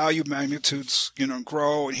value magnitudes,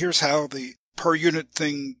 grow, and here's how the per unit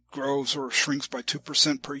thing grows or shrinks by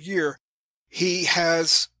 2% per year, he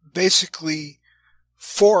has basically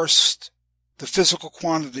forced the physical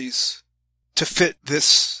quantities to fit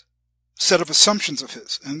this set of assumptions of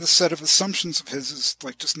his. And this set of assumptions of his is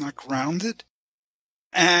just not grounded.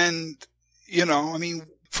 And,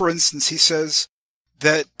 for instance, he says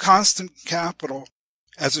that constant capital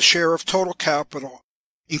as a share of total capital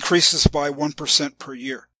increases by 1% per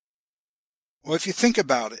year. Well, if you think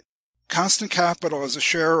about it, constant capital as a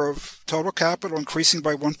share of total capital increasing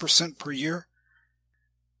by 1% per year,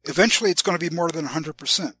 eventually it's going to be more than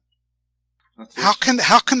 100%. How can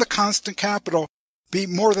the constant capital be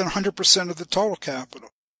more than 100% of the total capital?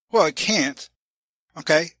 Well, it can't.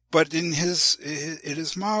 Okay. But in his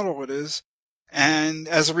model, it is. And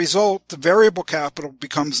as a result, the variable capital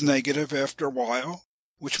becomes negative after a while,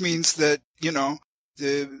 which means that,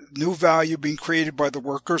 the new value being created by the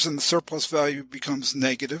workers and the surplus value becomes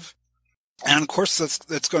negative. And of course,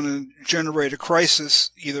 that's going to generate a crisis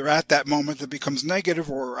either at that moment that becomes negative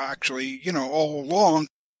or actually, all along.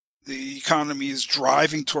 The economy is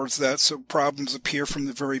driving towards that, so problems appear from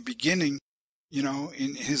the very beginning.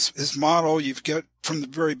 In his model, you've got from the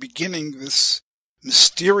very beginning this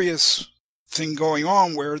mysterious thing going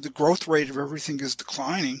on where the growth rate of everything is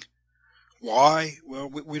declining. Why? Well,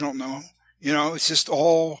 we don't know. It's just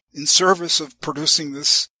all in service of producing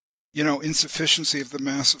this, insufficiency of the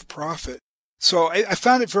massive profit. So I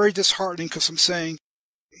found it very disheartening because I'm saying,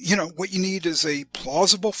 what you need is a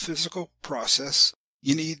plausible physical process.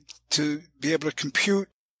 You need to be able to compute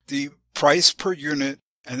the price per unit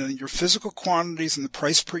and then your physical quantities and the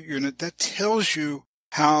price per unit. That tells you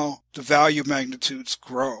how the value magnitudes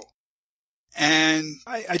grow. And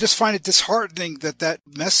I just find it disheartening that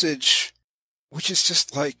message, which is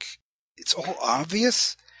just it's all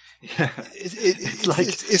obvious. Yeah.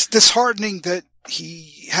 It's disheartening that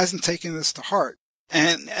he hasn't taken this to heart.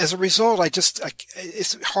 And as a result,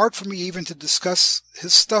 it's hard for me even to discuss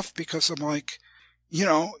his stuff because I'm like,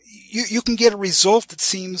 you can get a result that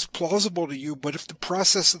seems plausible to you, but if the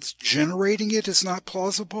process that's generating it is not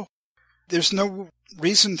plausible, there's no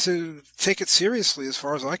reason to take it seriously as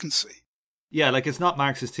far as I can see. Yeah, it's not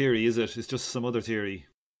Marx's theory, is it? It's just some other theory.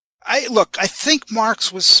 I think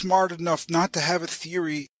Marx was smart enough not to have a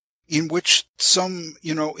theory in which some,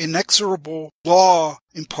 inexorable law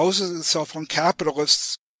imposes itself on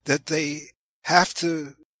capitalists that they have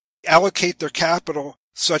to allocate their capital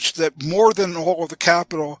such that more than all of the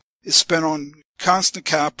capital is spent on constant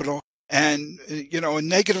capital and, a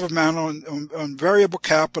negative amount on variable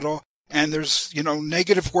capital. And there's,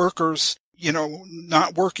 negative workers,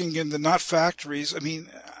 not working in the not factories. I mean,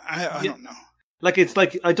 I don't know. Like, it's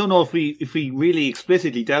like, I don't know if we really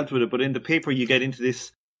explicitly dealt with it, but in the paper you get into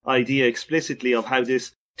this idea explicitly of how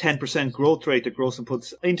this 10% growth rate that Grossman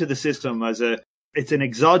puts into the system it's an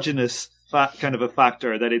exogenous kind of a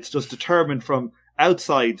factor, that it's just determined from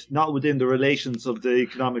outside, not within the relations of the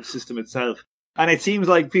economic system itself. And it seems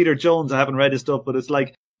like Peter Jones, I haven't read his stuff, but it's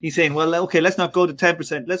like he's saying, well, okay, let's not go to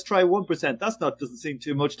 10%, let's try 1%. Doesn't seem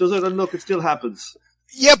too much, does it? And look, it still happens.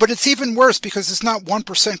 Yeah, but it's even worse because it's not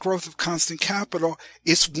 1% growth of constant capital.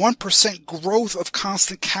 It's 1% growth of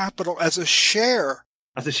constant capital as a share.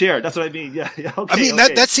 As a share, that's what I mean. Yeah. Okay, I mean,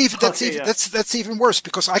 okay. that's even worse,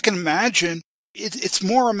 because I can imagine it's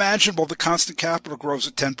more imaginable the constant capital grows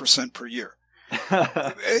at 10% per year.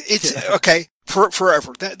 It's okay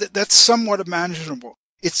forever. That's somewhat imaginable.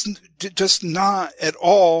 It's just not at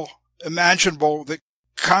all imaginable that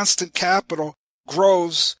constant capital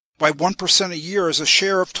grows by 1% a year as a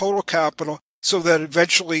share of total capital, so that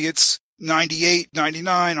eventually it's 98,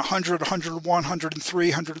 99, 100, 101,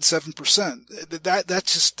 103, 107%.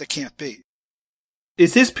 That can't be.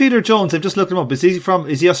 Is this Peter Jones? I'm just looking him up. Is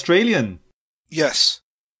he Australian? Yes.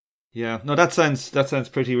 Yeah. No, that sounds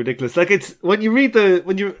pretty ridiculous. Like, it's,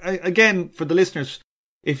 again, for the listeners,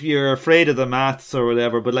 if you're afraid of the maths or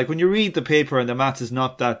whatever, but like when you read the paper, and the maths is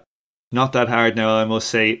not that hard now, I must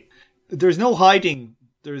say, there's no hiding.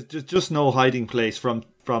 There's just no hiding place from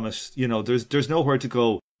it. You know, there's nowhere to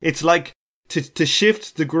go. It's like to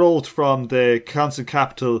shift the growth from the constant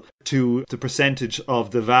capital to the percentage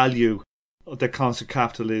of the value that constant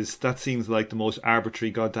capital is. That seems like the most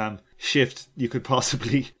arbitrary goddamn shift you could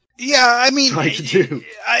possibly I mean, try to do.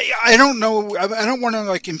 I don't know. I don't want to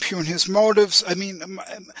like impugn his motives. I mean,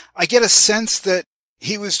 I get a sense that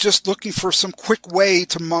he was just looking for some quick way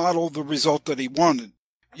to model the result that he wanted,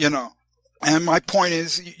 you know. And my point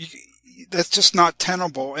is, that's just not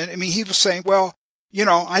tenable. And I mean, he was saying, well, you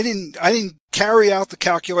know, I didn't carry out the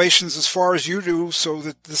calculations as far as you do, so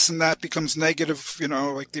that this and that becomes negative, you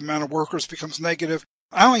know, like the amount of workers becomes negative.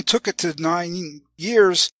 I only took it to 9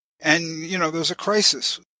 years, and, you know, there's a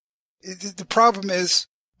crisis. The problem is,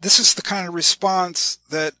 this is the kind of response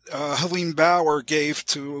that Helene Bauer gave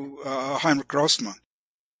to Henryk Grossman.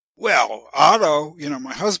 Well, Otto, you know,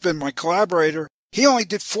 my husband, my collaborator, he only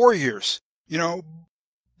did 4 years. You know,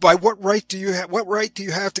 by what right do you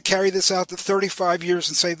have to carry this out to 35 years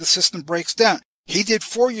and say the system breaks down? He did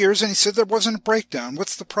 4 years and he said there wasn't a breakdown.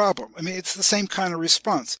 What's the problem? I mean, it's the same kind of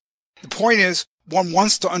response. The point is, one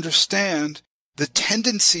wants to understand the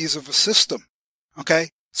tendencies of a system. Okay?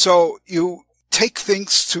 So you take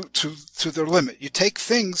things to their limit. You take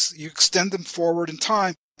things, you extend them forward in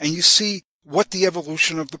time, and you see what the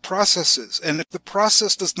evolution of the process is. And if the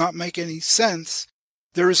process does not make any sense,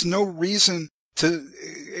 there is no reason to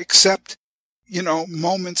accept, you know,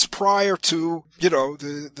 moments prior to, you know,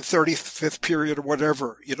 the 35th period or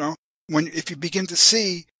whatever, you know, if you begin to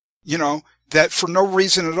see, you know, that for no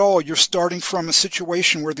reason at all, you're starting from a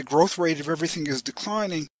situation where the growth rate of everything is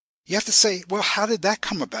declining, you have to say, well, how did that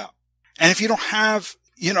come about? And if you don't have,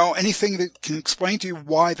 you know, anything that can explain to you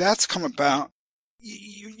why that's come about,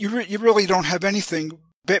 you really don't have anything.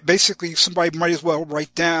 Basically, somebody might as well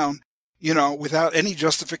write down, you know, without any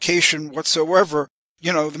justification whatsoever,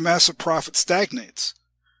 you know, the massive profit stagnates.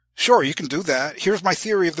 Sure, you can do that. Here's my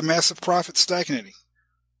theory of the massive profit stagnating.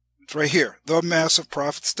 It's right here. The massive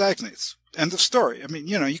profit stagnates. End of story. I mean,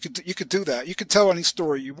 you know, you could do that. You could tell any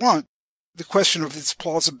story you want. The question of its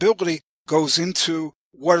plausibility goes into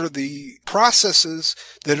what are the processes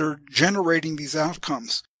that are generating these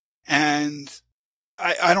outcomes. And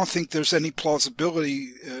I don't think there's any plausibility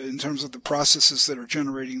in terms of the processes that are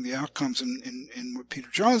generating the outcomes in what Peter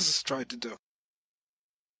Jones has tried to do.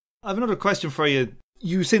 I have another question for you.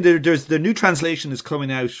 You said there's the new translation is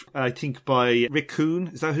coming out, I think, by Rick Kuhn.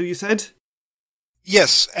 Is that who you said?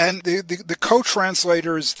 Yes, and the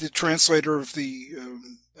co-translator is the translator of the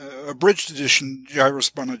abridged edition, Jairus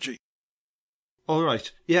Banerjee. All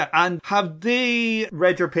right. Yeah, and have they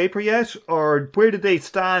read your paper yet? Or where did they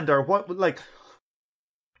stand? Or what, like...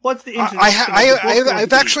 What's the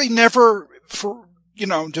I've actually never, for, you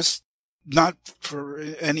know, just not for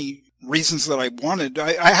any reasons that I wanted.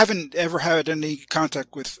 I haven't ever had any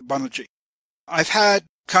contact with Banerjee. I've had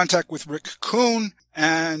contact with Rick Kuhn,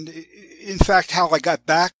 and in fact, how I got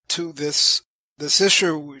back to this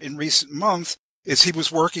issue in recent months is he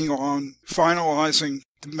was working on finalizing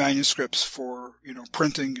the manuscripts for, you know,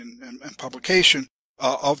 printing and publication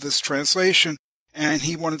of this translation, and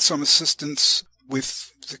he wanted some assistance with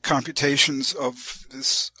the computations of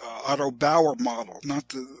this Otto Bauer model, not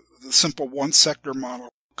the simple one sector model,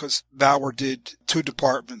 because Bauer did 2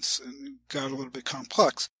 departments and got a little bit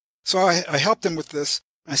complex. So I helped him with this,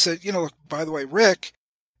 I said, look, by the way, Rick,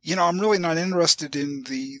 I'm really not interested in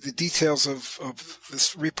the details of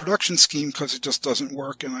this reproduction scheme because it just doesn't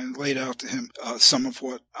work. And I laid out to him some of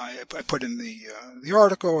what I put in the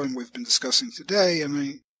article and we've been discussing today. And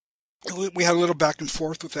we had a little back and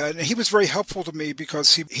forth with that. And he was very helpful to me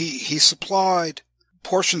because he supplied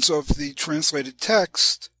portions of the translated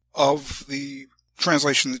text of the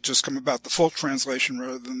translation that just come about, the full translation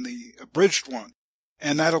rather than the abridged one.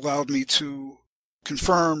 And that allowed me to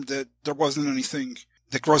confirm that there wasn't anything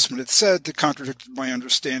that Grossman had said that contradicted my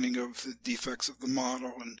understanding of the defects of the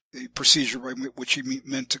model and the procedure by which he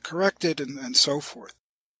meant to correct it and so forth.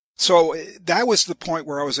 So that was the point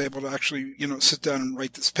where I was able to actually, sit down and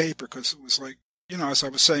write this paper because it was like, as I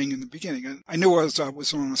was saying in the beginning, I knew as I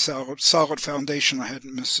was on a solid foundation, I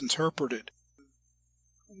hadn't misinterpreted.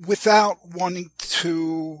 Without wanting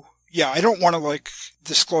to, I don't want to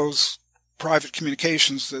disclose private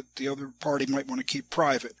communications that the other party might want to keep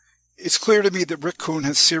private. It's clear to me that Rick Kuhn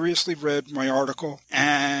has seriously read my article,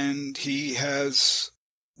 and he has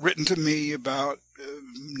written to me about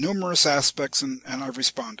numerous aspects, and I've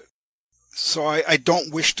responded. So I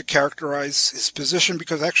don't wish to characterize his position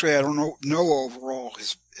because actually I don't know overall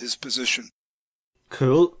his position.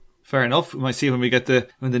 Cool. Fair enough. We might see when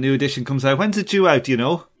the new edition comes out. When's it due out, do you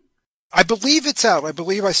know? I believe it's out. I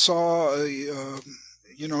believe I saw a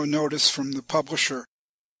notice from the publisher.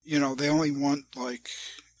 They only want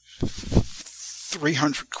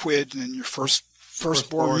 300 quid and your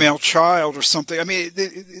firstborn male child or something. I mean,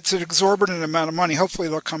 it's an exorbitant amount of money. Hopefully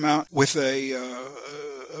they'll come out with a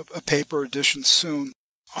paper edition soon.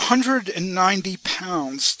 £190,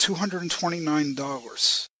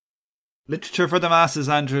 $229. Literature for the masses,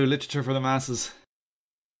 Andrew. Literature for the masses.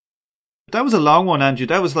 That was a long one, Andrew.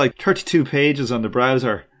 That was 32 pages on the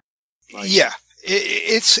browser. Yeah,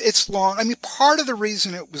 it's long. I mean, part of the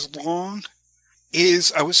reason it was long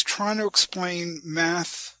is I was trying to explain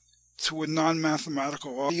math to a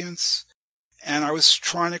non-mathematical audience, and I was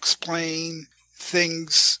trying to explain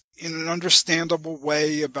things in an understandable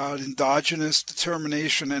way about endogenous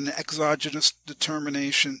determination and exogenous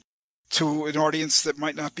determination to an audience that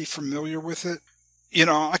might not be familiar with it.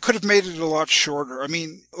 I could have made it a lot shorter. I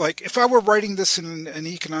mean, if I were writing this in an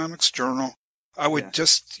economics journal, I would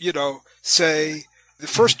just, say the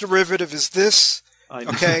first derivative is this,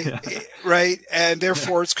 okay, right? And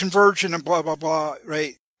therefore it's convergent and blah, blah, blah,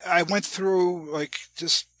 right? I went through,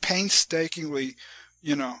 just painstakingly,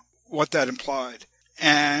 what that implied.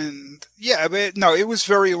 And, it was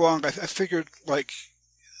very long. I figured, look,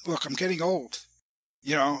 I'm getting old.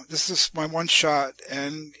 This is my one shot,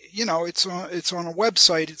 and, it's on a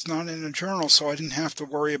website. It's not in a journal, so I didn't have to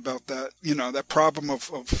worry about that, that problem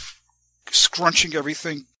of scrunching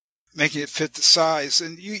everything, making it fit the size.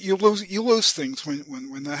 And you lose things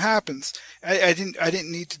when that happens. I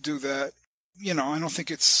didn't need to do that. I don't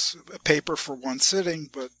think it's a paper for one sitting,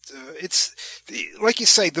 but it's like you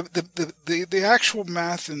say, the actual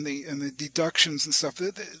math and the deductions and stuff.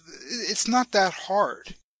 It's not that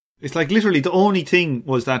hard. It's literally the only thing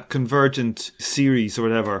was that convergent series or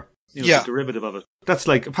whatever. The derivative of it. That's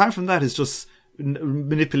apart from that, it's just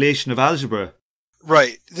manipulation of algebra.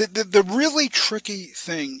 Right. The really tricky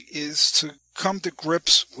thing is to come to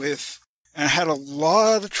grips with, and I had a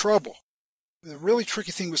lot of trouble. The really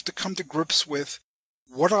tricky thing was to come to grips with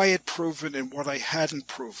what I had proven and what I hadn't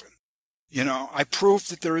proven. I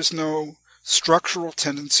proved that there is no structural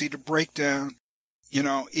tendency to break down,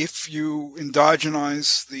 if you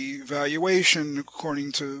endogenize the valuation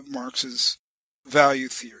according to Marx's value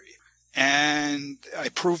theory. And I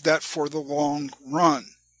proved that for the long run,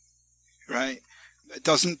 right? It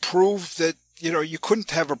doesn't prove that, you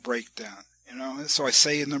couldn't have a breakdown, So I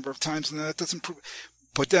say a number of times, and that doesn't prove.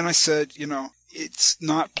 But then I said, it's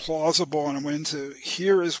not plausible, and I went into,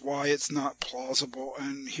 here is why it's not plausible,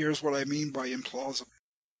 and here's what I mean by implausible.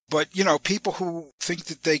 But, people who think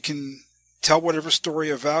that they can tell whatever story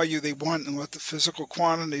of value they want and let the physical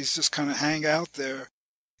quantities just kind of hang out there,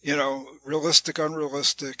 realistic,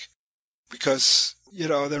 unrealistic, because,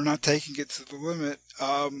 they're not taking it to the limit.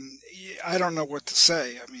 I don't know what to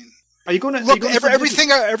say. I mean, are you going to look?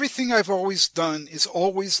 Everything I've always done is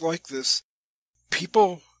always like this.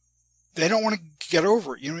 People, they don't want to get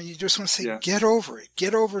over it. You just want to say, get over it.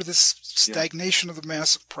 Get over this stagnation of the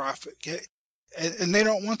massive profit. And they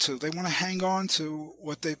don't want to. They want to hang on to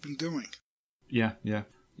what they've been doing. Yeah.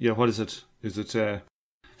 What is it? Is it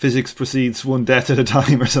physics proceeds one death at a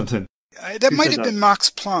time or something? That might have been Max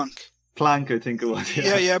Planck. Planck, I think it was.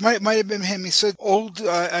 Yeah, it might have been him. He said old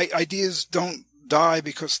ideas don't die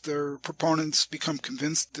because their proponents become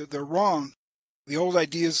convinced that they're wrong. The old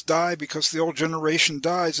ideas die because the old generation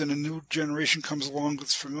dies and a new generation comes along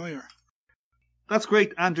that's familiar. That's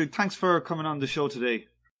great, Andrew. Thanks for coming on the show today.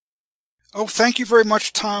 Oh, thank you very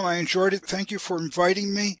much, Tom. I enjoyed it. Thank you for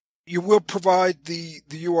inviting me. You will provide the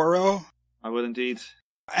URL? I will indeed.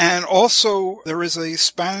 And also, there is a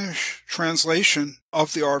Spanish translation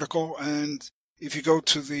of the article, and if you go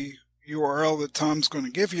to the URL that Tom's going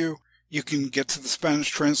to give you, you can get to the Spanish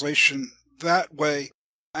translation that way.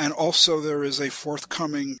 And also, there is a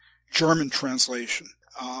forthcoming German translation.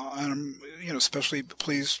 And I'm, especially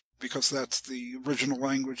pleased because that's the original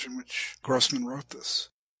language in which Grossman wrote this.